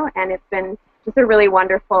I do, and it's been just a really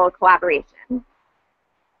wonderful collaboration.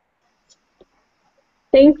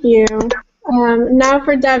 Thank you. Now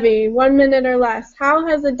for Debbie, 1 minute or less. How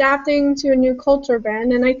has adapting to a new culture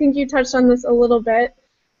been? And I think you touched on this a little bit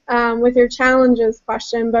with your challenges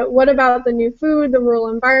question, but what about the new food, the rural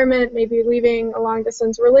environment, maybe leaving a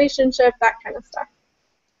long-distance relationship, that kind of stuff?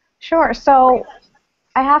 Sure. So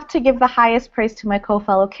I have to give the highest praise to my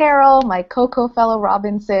co-fellow Carol, my co-fellow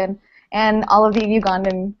Robinson, and all of the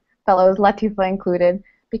Ugandan fellows, Latifa included,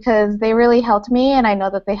 because they really helped me, and I know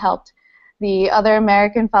that they helped the other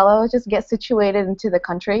American fellows just get situated into the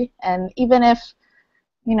country. And even if,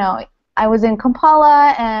 you know, I was in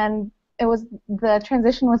Kampala and the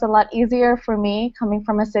transition was a lot easier for me coming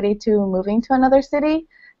from a city to moving to another city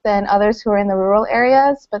than others who are in the rural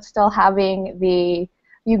areas, but still having the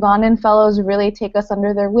Ugandan fellows really take us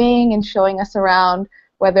under their wing and showing us around,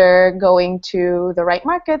 whether going to the right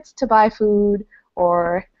markets to buy food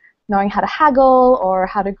or knowing how to haggle or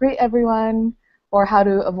how to greet everyone, or how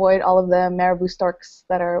to avoid all of the marabou storks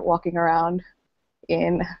that are walking around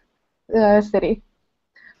in the city.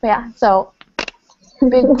 But yeah, so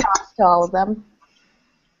big props to all of them.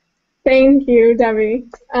 Thank you, Debbie.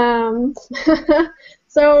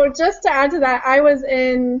 So just to add to that, I was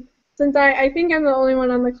in, since I think I'm the only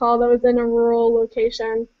one on the call that was in a rural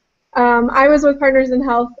location, I was with Partners in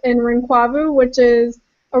Health in Rinkwavu, which is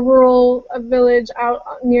a rural village out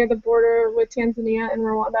near the border with Tanzania and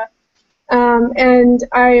Rwanda. And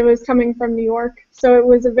I was coming from New York, so it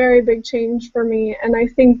was a very big change for me. And I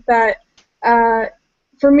think that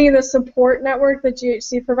for me, the support network that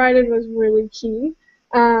GHC provided was really key,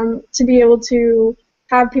 to be able to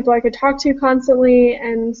have people I could talk to constantly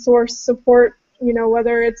and source support, you know,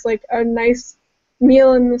 whether it's like a nice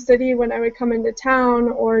meal in the city when I would come into town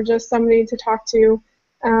or just somebody to talk to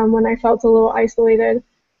when I felt a little isolated.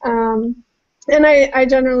 And I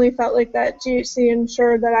generally felt like that GHC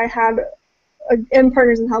ensured that I had, and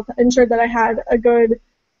Partners in Health ensured that I had a good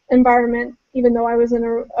environment, even though I was in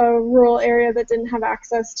a rural area that didn't have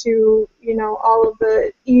access to, you know, all of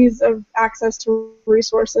the ease of access to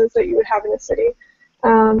resources that you would have in a city.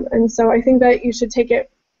 And so I think that you should take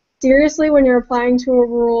it seriously when you're applying to a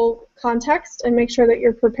rural context and make sure that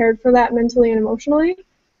you're prepared for that mentally and emotionally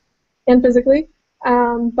and physically,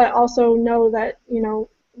 but also know that, you know,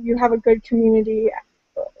 you have a good community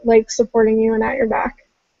like supporting you and at your back.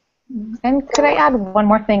 And could I add one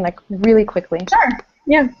more thing, like really quickly? Sure.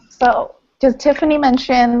 Yeah. So, just Tiffany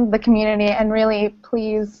mentioned the community, and really,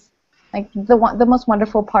 please, like the most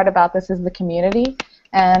wonderful part about this is the community,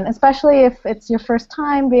 and especially if it's your first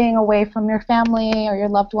time being away from your family or your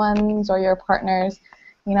loved ones or your partners,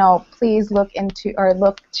 you know, please look to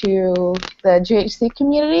the GHC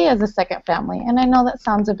community as a second family. And I know that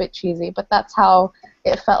sounds a bit cheesy, but that's how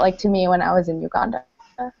it felt like to me when I was in Uganda.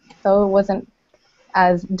 So it wasn't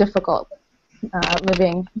as difficult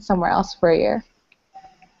living somewhere else for a year.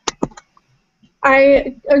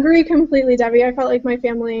 I agree completely, Debbie. I felt like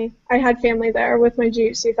I had family there with my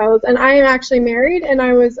GHC fellows, and I am actually married, and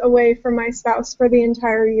I was away from my spouse for the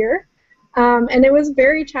entire year, and it was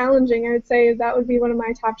very challenging. I would say that would be one of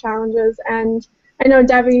my top challenges, and I know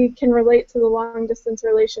Debbie can relate to the long-distance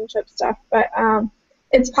relationship stuff, but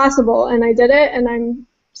it's possible, and I did it, and I'm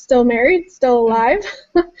still married, still alive.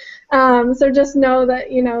 So just know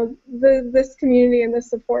that, you know, this community and this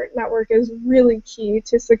support network is really key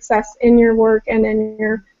to success in your work and in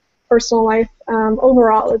your personal life.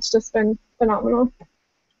 Overall, it's just been phenomenal.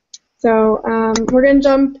 So we're going to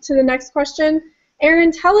jump to the next question.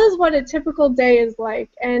 Erin, tell us what a typical day is like,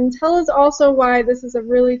 and tell us also why this is a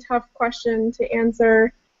really tough question to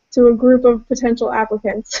answer to a group of potential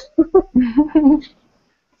applicants?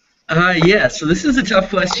 Yeah, so this is a tough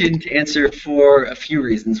question to answer for a few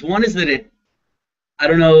reasons. One is that I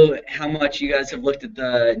don't know how much you guys have looked at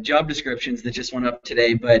the job descriptions that just went up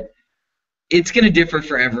today, but it's going to differ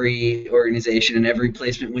for every organization and every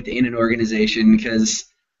placement within an organization because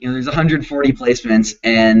there's 140 placements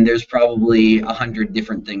and there's probably 100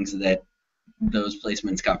 different things that those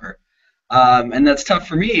placements cover. And that's tough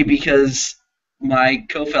for me because my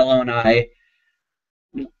co-fellow and I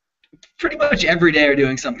pretty much every day are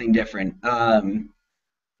doing something different.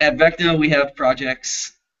 At Vecna, we have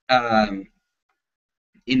projects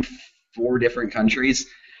in 4 different countries,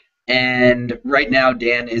 and right now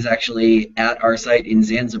Dan is actually at our site in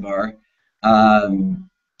Zanzibar.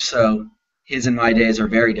 So his and my days are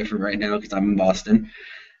very different right now because I'm in Boston.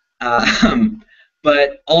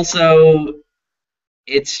 But also,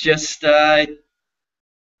 it's just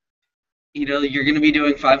you're going to be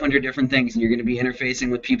doing 500 different things, and you're going to be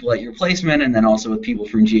interfacing with people at your placement and then also with people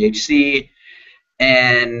from GHC,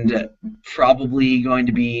 and probably going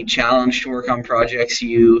to be challenged to work on projects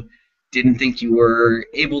you didn't think you were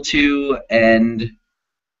able to, and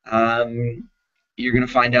you're going to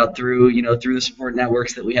find out through the support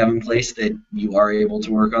networks that we have in place that you are able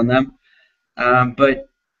to work on them. But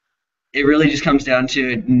it really just comes down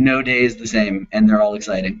to no day is the same, and they're all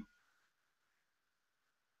exciting.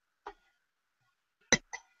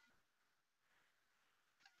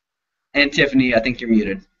 And Tiffany, I think you're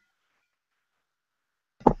muted.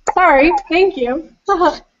 Sorry, thank you.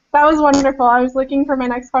 That was wonderful. I was looking for my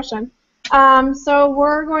next question. So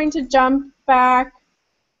we're going to jump back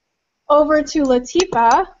over to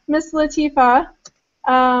Latifa. Miss Latifa,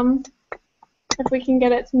 if we can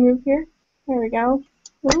get it to move here. There we go.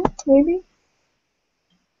 Oh, maybe.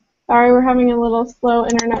 Sorry, we're having a little slow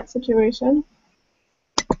internet situation.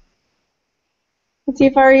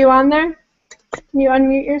 Latifa, are you on there? Can you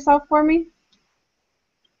unmute yourself for me?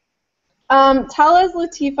 Tell us,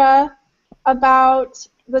 Latifa, about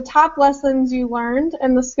the top lessons you learned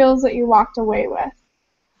and the skills that you walked away with.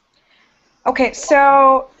 Okay,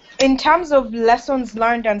 so in terms of lessons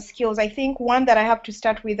learned and skills, I think one that I have to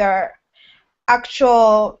start with are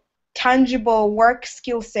actual tangible work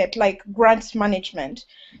skill set, like grants management.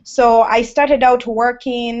 So I started out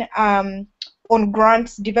working on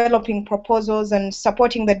grants, developing proposals, and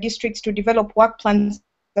supporting the districts to develop work plans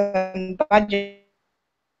and budgets.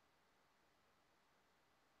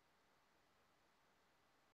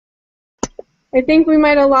 I think we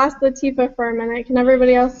might have lost Latifa for a minute. Can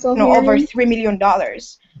everybody else still hear over me? $3 million.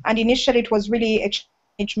 And initially it was really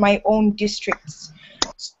my own districts.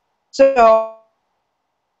 So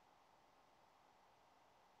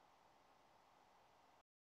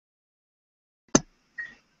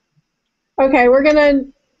okay, we're gonna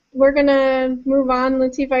move on,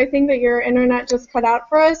 Latifa. I think that your internet just cut out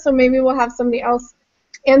for us, so maybe we'll have somebody else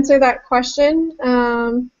answer that question.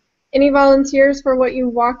 Any volunteers for what you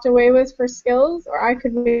walked away with for skills? Or I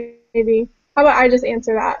could maybe, how about I just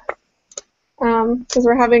answer that? Because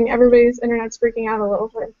we're having, everybody's internet's freaking out a little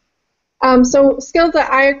bit. So skills that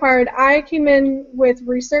I acquired, I came in with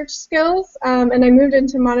research skills, and I moved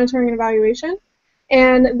into monitoring and evaluation.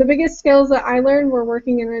 And the biggest skills that I learned were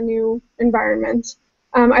working in a new environment.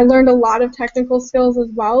 I learned a lot of technical skills as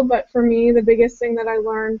well, but for me, the biggest thing that I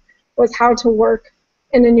learned was how to work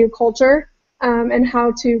in a new culture, and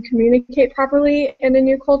how to communicate properly in a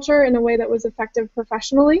new culture in a way that was effective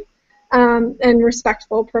professionally, and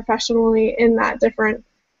respectful professionally in that different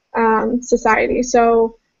society.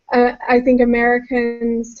 So I think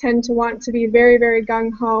Americans tend to want to be very, very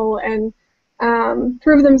gung-ho and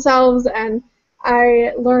prove themselves, and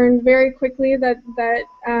I learned very quickly that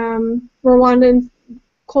Rwandan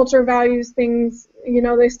culture values things,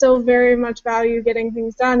 they still very much value getting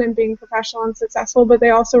things done and being professional and successful, but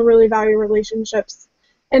they also really value relationships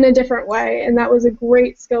in a different way, and that was a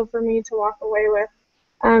great skill for me to walk away with,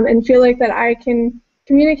 and feel like that I can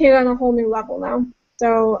communicate on a whole new level now.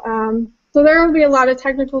 So, so there will be a lot of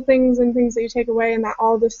technical things and things that you take away, and that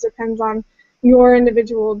all just depends on your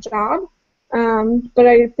individual job. But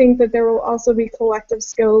I think that there will also be collective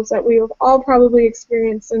skills that we have all probably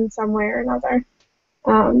experienced in some way or another.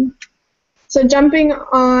 So jumping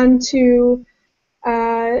on to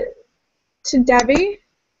Debbie,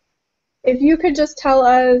 if you could just tell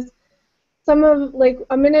us some of, like,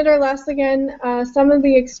 a minute or less again, some of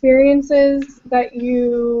the experiences that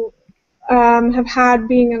you have had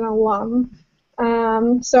being an alum.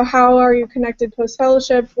 So how are you connected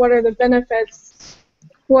post-fellowship? What are the benefits?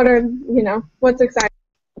 What are, what's exciting?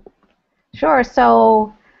 Sure.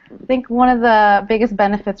 So I think one of the biggest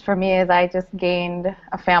benefits for me is I just gained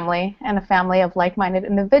a family, and a family of like-minded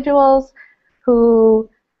individuals who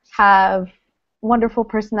have wonderful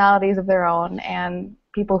personalities of their own, and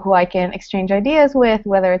people who I can exchange ideas with,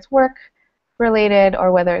 whether it's work related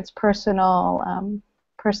or whether it's personal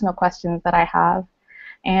questions that I have.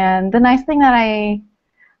 And the nice thing that I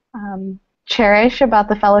cherish about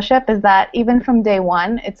the fellowship is that even from day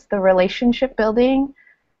one, it's the relationship building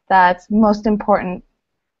that's most important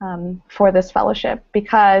for this fellowship,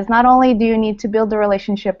 because not only do you need to build a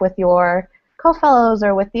relationship with your co-fellows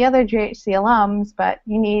or with the other GHC alums, but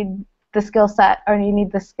you need the skill set, or you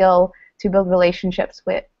need the skill to build relationships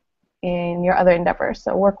with in your other endeavors,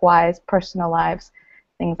 so work-wise, personal lives,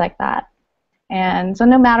 things like that. And so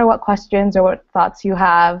no matter what questions or what thoughts you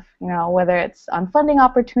have, you know, whether it's on funding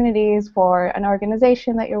opportunities for an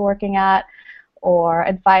organization that you're working at, or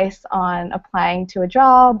advice on applying to a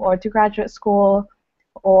job or to graduate school,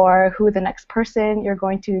 or who the next person you're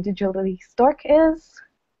going to digitally stork is,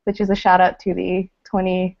 which is a shout out to the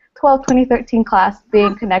 2012-2013 class.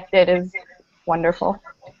 Being connected is wonderful.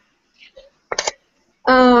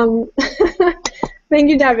 Thank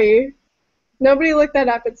you, Debbie. Nobody looked that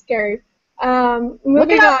up. It's scary.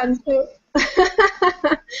 Moving on.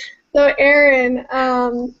 So Erin,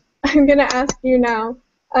 I'm going to ask you now.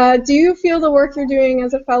 Do you feel the work you're doing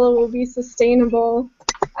as a fellow will be sustainable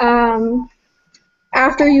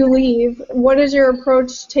after you leave? What is your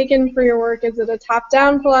approach taken for your work? Is it a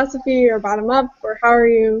top-down philosophy or bottom-up, or how are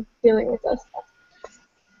you dealing with this?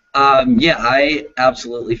 Yeah, I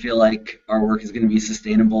absolutely feel like our work is going to be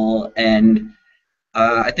sustainable, and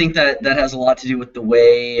I think that has a lot to do with the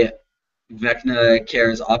way Vecna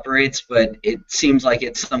Cares operates, but it seems like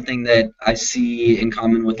it's something that I see in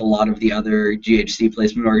common with a lot of the other GHC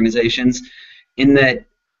placement organizations, in that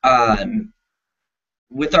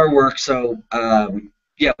with our work,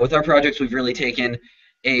 with our projects, we've really taken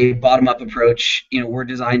a bottom-up approach. You know, we're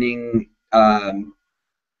designing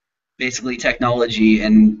basically technology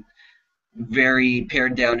and very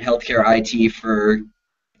pared-down healthcare IT for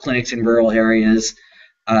clinics in rural areas.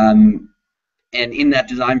 And in that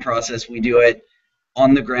design process, we do it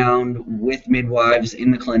on the ground with midwives in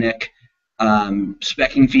the clinic,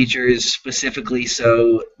 speccing features specifically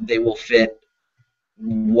so they will fit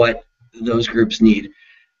what those groups need.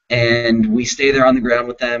 And we stay there on the ground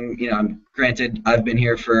with them. You know, granted, I've been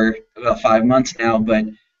here for about 5 months now, but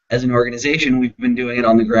as an organization, we've been doing it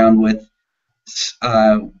on the ground with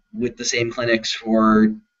the same clinics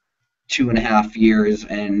for 2.5 years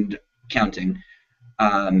and counting.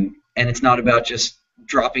 And it's not about just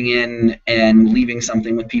dropping in and leaving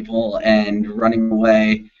something with people and running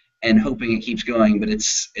away and hoping it keeps going, but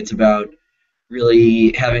it's about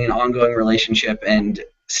really having an ongoing relationship and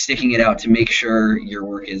sticking it out to make sure your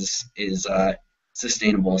work is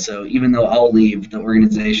sustainable. So even though I'll leave, the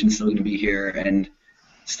organization's still going to be here and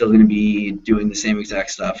still going to be doing the same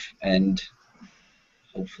exact stuff and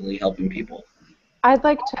hopefully helping people. I'd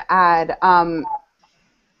like to add,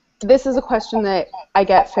 this is a question that I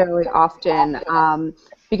get fairly often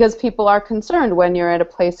because people are concerned when you're at a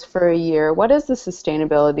place for a year, what is the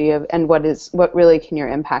sustainability of, and what really can your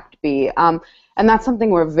impact be? And that's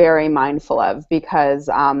something we're very mindful of, because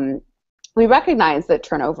we recognize that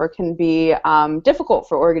turnover can be difficult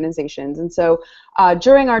for organizations. And so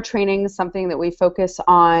during our training, something that we focus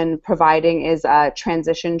on providing is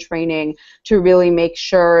transition training to really make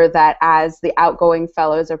sure that as the outgoing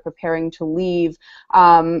fellows are preparing to leave,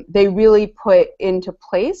 they really put into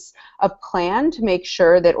place a plan to make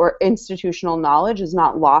sure that institutional knowledge is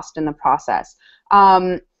not lost in the process.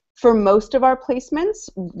 For most of our placements,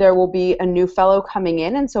 there will be a new fellow coming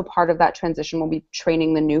in, and so part of that transition will be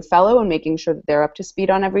training the new fellow and making sure that they're up to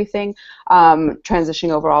speed on everything,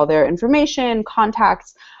 transitioning over all their information,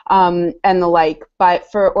 contacts, and the like.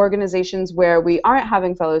 But for organizations where we aren't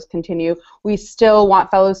having fellows continue, we still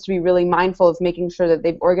want fellows to be really mindful of making sure that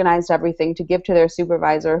they've organized everything to give to their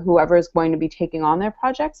supervisor, whoever is going to be taking on their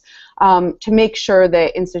projects, to make sure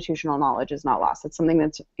that institutional knowledge is not lost. It's something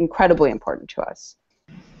that's incredibly important to us.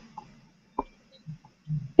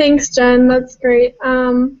 Thanks, Jen. That's great.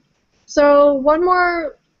 So one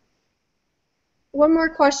more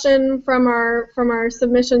question from our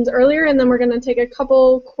submissions earlier, and then we're going to take a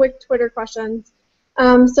couple quick Twitter questions.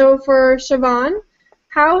 So for Siobhan,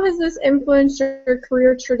 how has this influenced your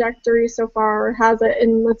career trajectory so far, or has it?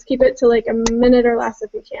 And let's keep it to like a minute or less if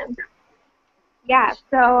you can. Yeah,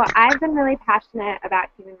 so I've been really passionate about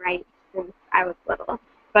human rights since I was little,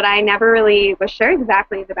 but I never really was sure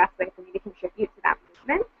exactly the best way for me to contribute to that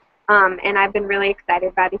movement. And I've been really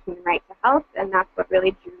excited by the human right to health, and that's what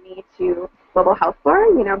really drew me to Global Health Corps,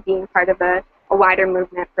 you know, being part of a a wider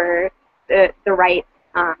movement for the right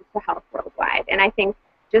to health worldwide. And I think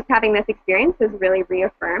just having this experience has really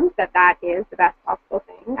reaffirmed that that is the best possible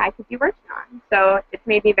thing I could be working on. So it's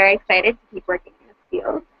made me very excited to keep working in this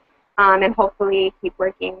field, and hopefully keep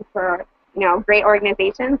working for great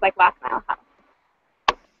organizations like Last Mile Health.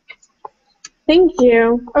 Thank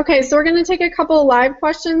you. Okay, so we're going to take a couple live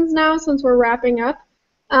questions now since we're wrapping up.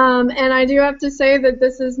 And I do have to say that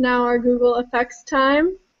this is now our Google Effects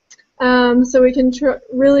time, so we can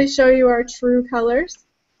really show you our true colors.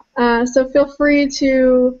 So feel free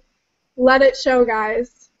to let it show,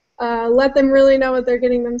 guys. Let them really know what they're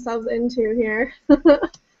getting themselves into here.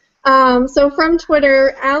 So from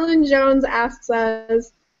Twitter, Alan Jones asks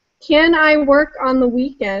us, can I work on the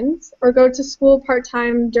weekends or go to school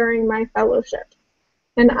part-time during my fellowship?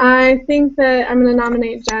 And I think that I'm going to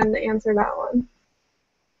nominate Jen to answer that one.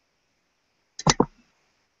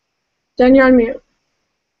 Jen, you're on mute.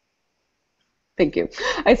 Thank you.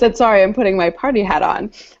 I said, sorry, I'm putting my party hat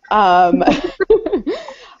on.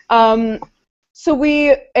 So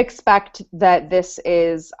we expect that this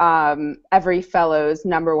is every fellow's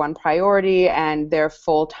 #1 priority and their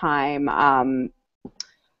full-time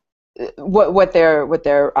what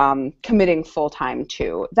they're committing full-time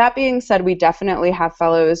to. That being said, we definitely have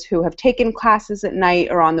fellows who have taken classes at night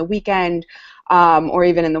or on the weekend, or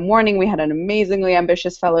even in the morning. We had an amazingly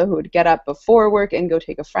ambitious fellow who would get up before work and go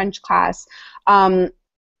take a French class.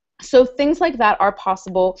 So things like that are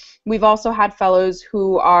possible. We've also had fellows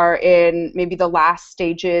who are in maybe the last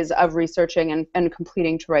stages of researching and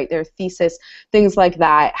completing to write their thesis, things like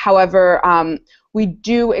that. However, we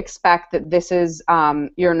do expect that this is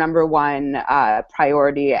your #1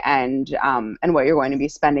 priority and what you're going to be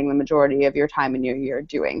spending the majority of your time in your year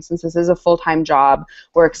doing. Since this is a full-time job,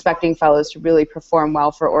 we're expecting fellows to really perform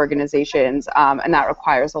well for organizations, and that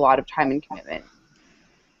requires a lot of time and commitment.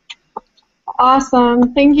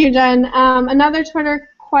 Awesome. Thank you, Jen. Another Twitter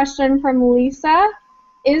question from Lisa.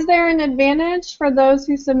 Is there an advantage for those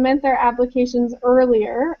who submit their applications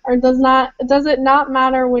earlier, or does it not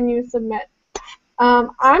matter when you submit?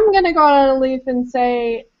 I'm going to go out on a leaf and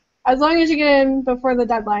say, as long as you get in before the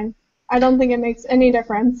deadline, I don't think it makes any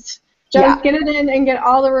difference. Just get it in and get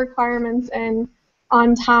all the requirements in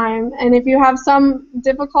on time. And if you have some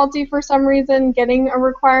difficulty for some reason getting a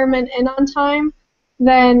requirement in on time,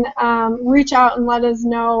 then reach out and let us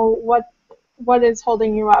know what is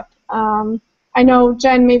holding you up. I know,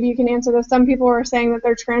 Jen, maybe you can answer this. Some people are saying that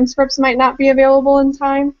their transcripts might not be available in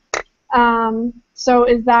time. So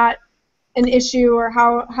is that an issue, or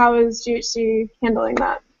how is GHC handling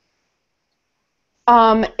that?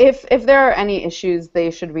 If there are any issues, they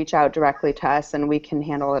should reach out directly to us, and we can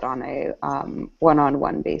handle it on a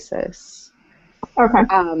one-on-one basis. Okay.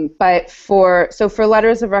 But for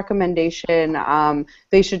letters of recommendation,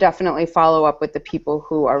 they should definitely follow up with the people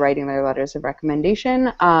who are writing their letters of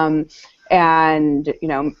recommendation, and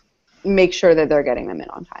make sure that they're getting them in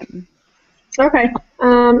on time. Okay.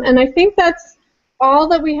 And I think that's all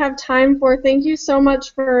that we have time for. Thank you so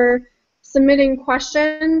much for submitting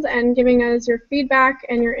questions and giving us your feedback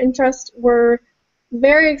and your interest. We're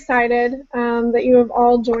very excited that you have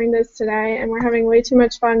all joined us today, and we're having way too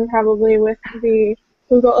much fun probably with the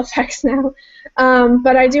Google Effects now.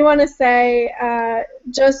 But I do want to say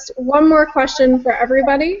just one more question for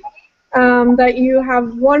everybody that you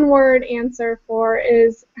have one-word answer for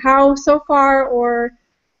is how so far, or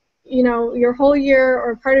your whole year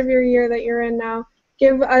or part of your year that you're in now,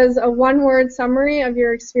 give us a one-word summary of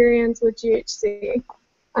your experience with GHC,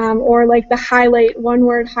 or like the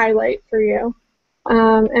one-word highlight for you.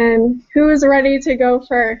 And who is ready to go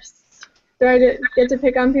first? Do I get to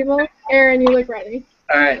pick on people? Aaron, you look ready.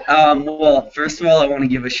 All right. Well, first of all, I want to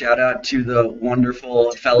give a shout out to the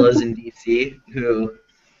wonderful fellows in DC who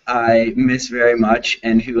I miss very much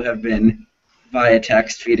and who have been via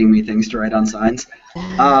text feeding me things to write on signs.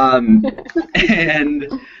 And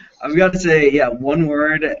I've got to say, yeah, one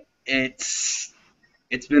word. It's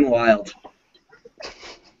been wild.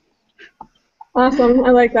 Awesome.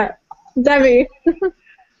 I like that. Debbie.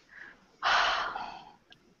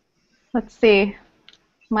 Let's see.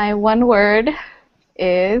 My one word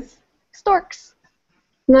is storks.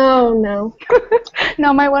 No.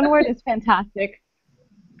 No, my one word is fantastic.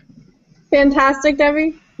 Fantastic,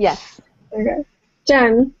 Debbie? Yes. Okay.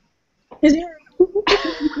 Jen. Is your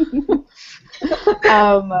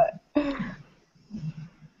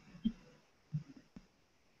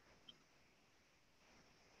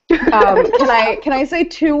Can I say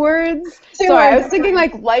 2 words? Sorry, I was thinking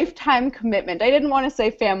like lifetime commitment. I didn't want to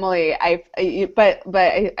say family. But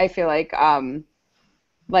I feel like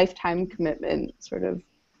lifetime commitment, sort of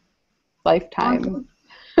lifetime.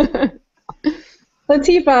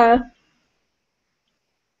 Latifa,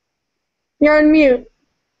 you're on mute.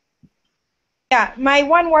 Yeah, my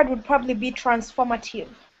one word would probably be transformative.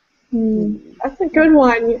 That's a good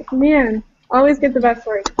one. Man, always get the best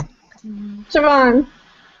word. Siobhan.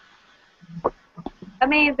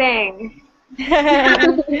 Amazing.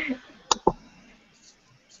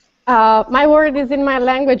 My word is in my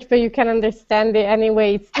language, but you can understand it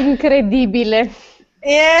anyway. It's incredibile.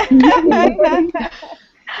 Yeah.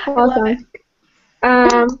 Awesome.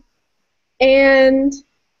 And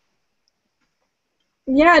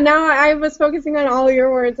yeah, now I was focusing on all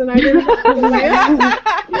your words and I didn't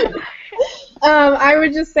I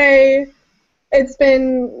would just say it's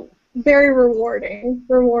been very rewarding.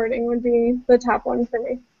 Rewarding would be the top one for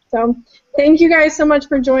me. So thank you guys so much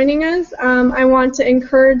for joining us. I want to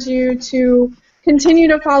encourage you to continue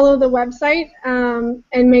to follow the website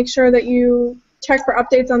and make sure that you check for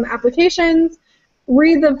updates on the applications.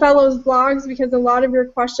 Read the Fellows blogs because a lot of your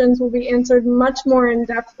questions will be answered much more in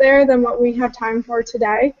depth there than what we have time for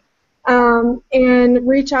today. And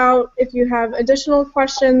reach out if you have additional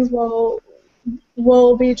questions.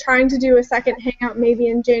 We'll be trying to do a second hangout maybe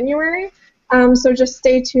in January, so just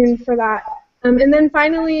stay tuned for that. And then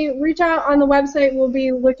finally, reach out on the website. We'll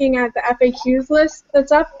be looking at the FAQs list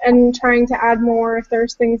that's up and trying to add more if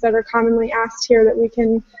there's things that are commonly asked here that we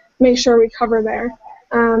can make sure we cover there.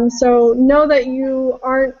 So know that you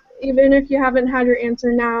aren't, even if you haven't had your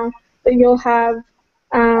answer now, that you'll have,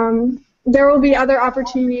 there will be other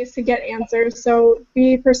opportunities to get answers, so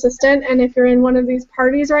be persistent. And if you're in one of these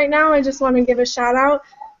parties right now, I just want to give a shout out.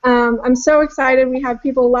 I'm so excited. We have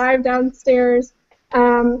people live downstairs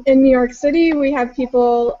in New York City. We have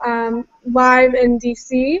people live in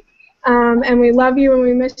DC, and we love you and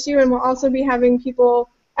we miss you. And we'll also be having people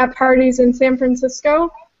at parties in San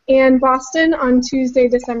Francisco and Boston on Tuesday,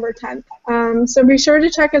 December 10th. So be sure to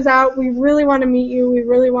check us out. We really want to meet you. We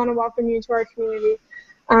really want to welcome you to our community.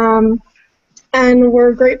 And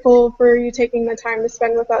we're grateful for you taking the time to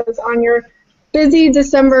spend with us on your busy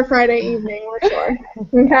December Friday evening, we're sure.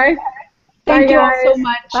 Okay? Thank Bye, you all guys. so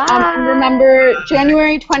much. Bye. Remember,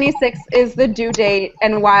 January 26th is the due date,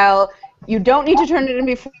 and while you don't need to turn it in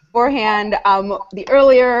beforehand, the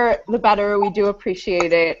earlier the better. We do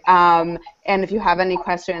appreciate it. And if you have any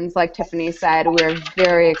questions, like Tiffany said, we're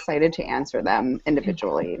very excited to answer them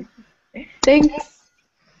individually. Thanks.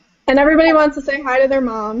 And everybody wants to say hi to their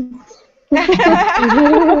mom.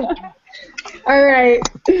 All right.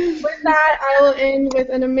 With that, I will end with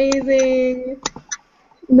an amazing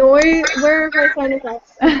noise. Where are my sound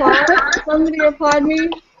effects? Applaud? Somebody applaud me.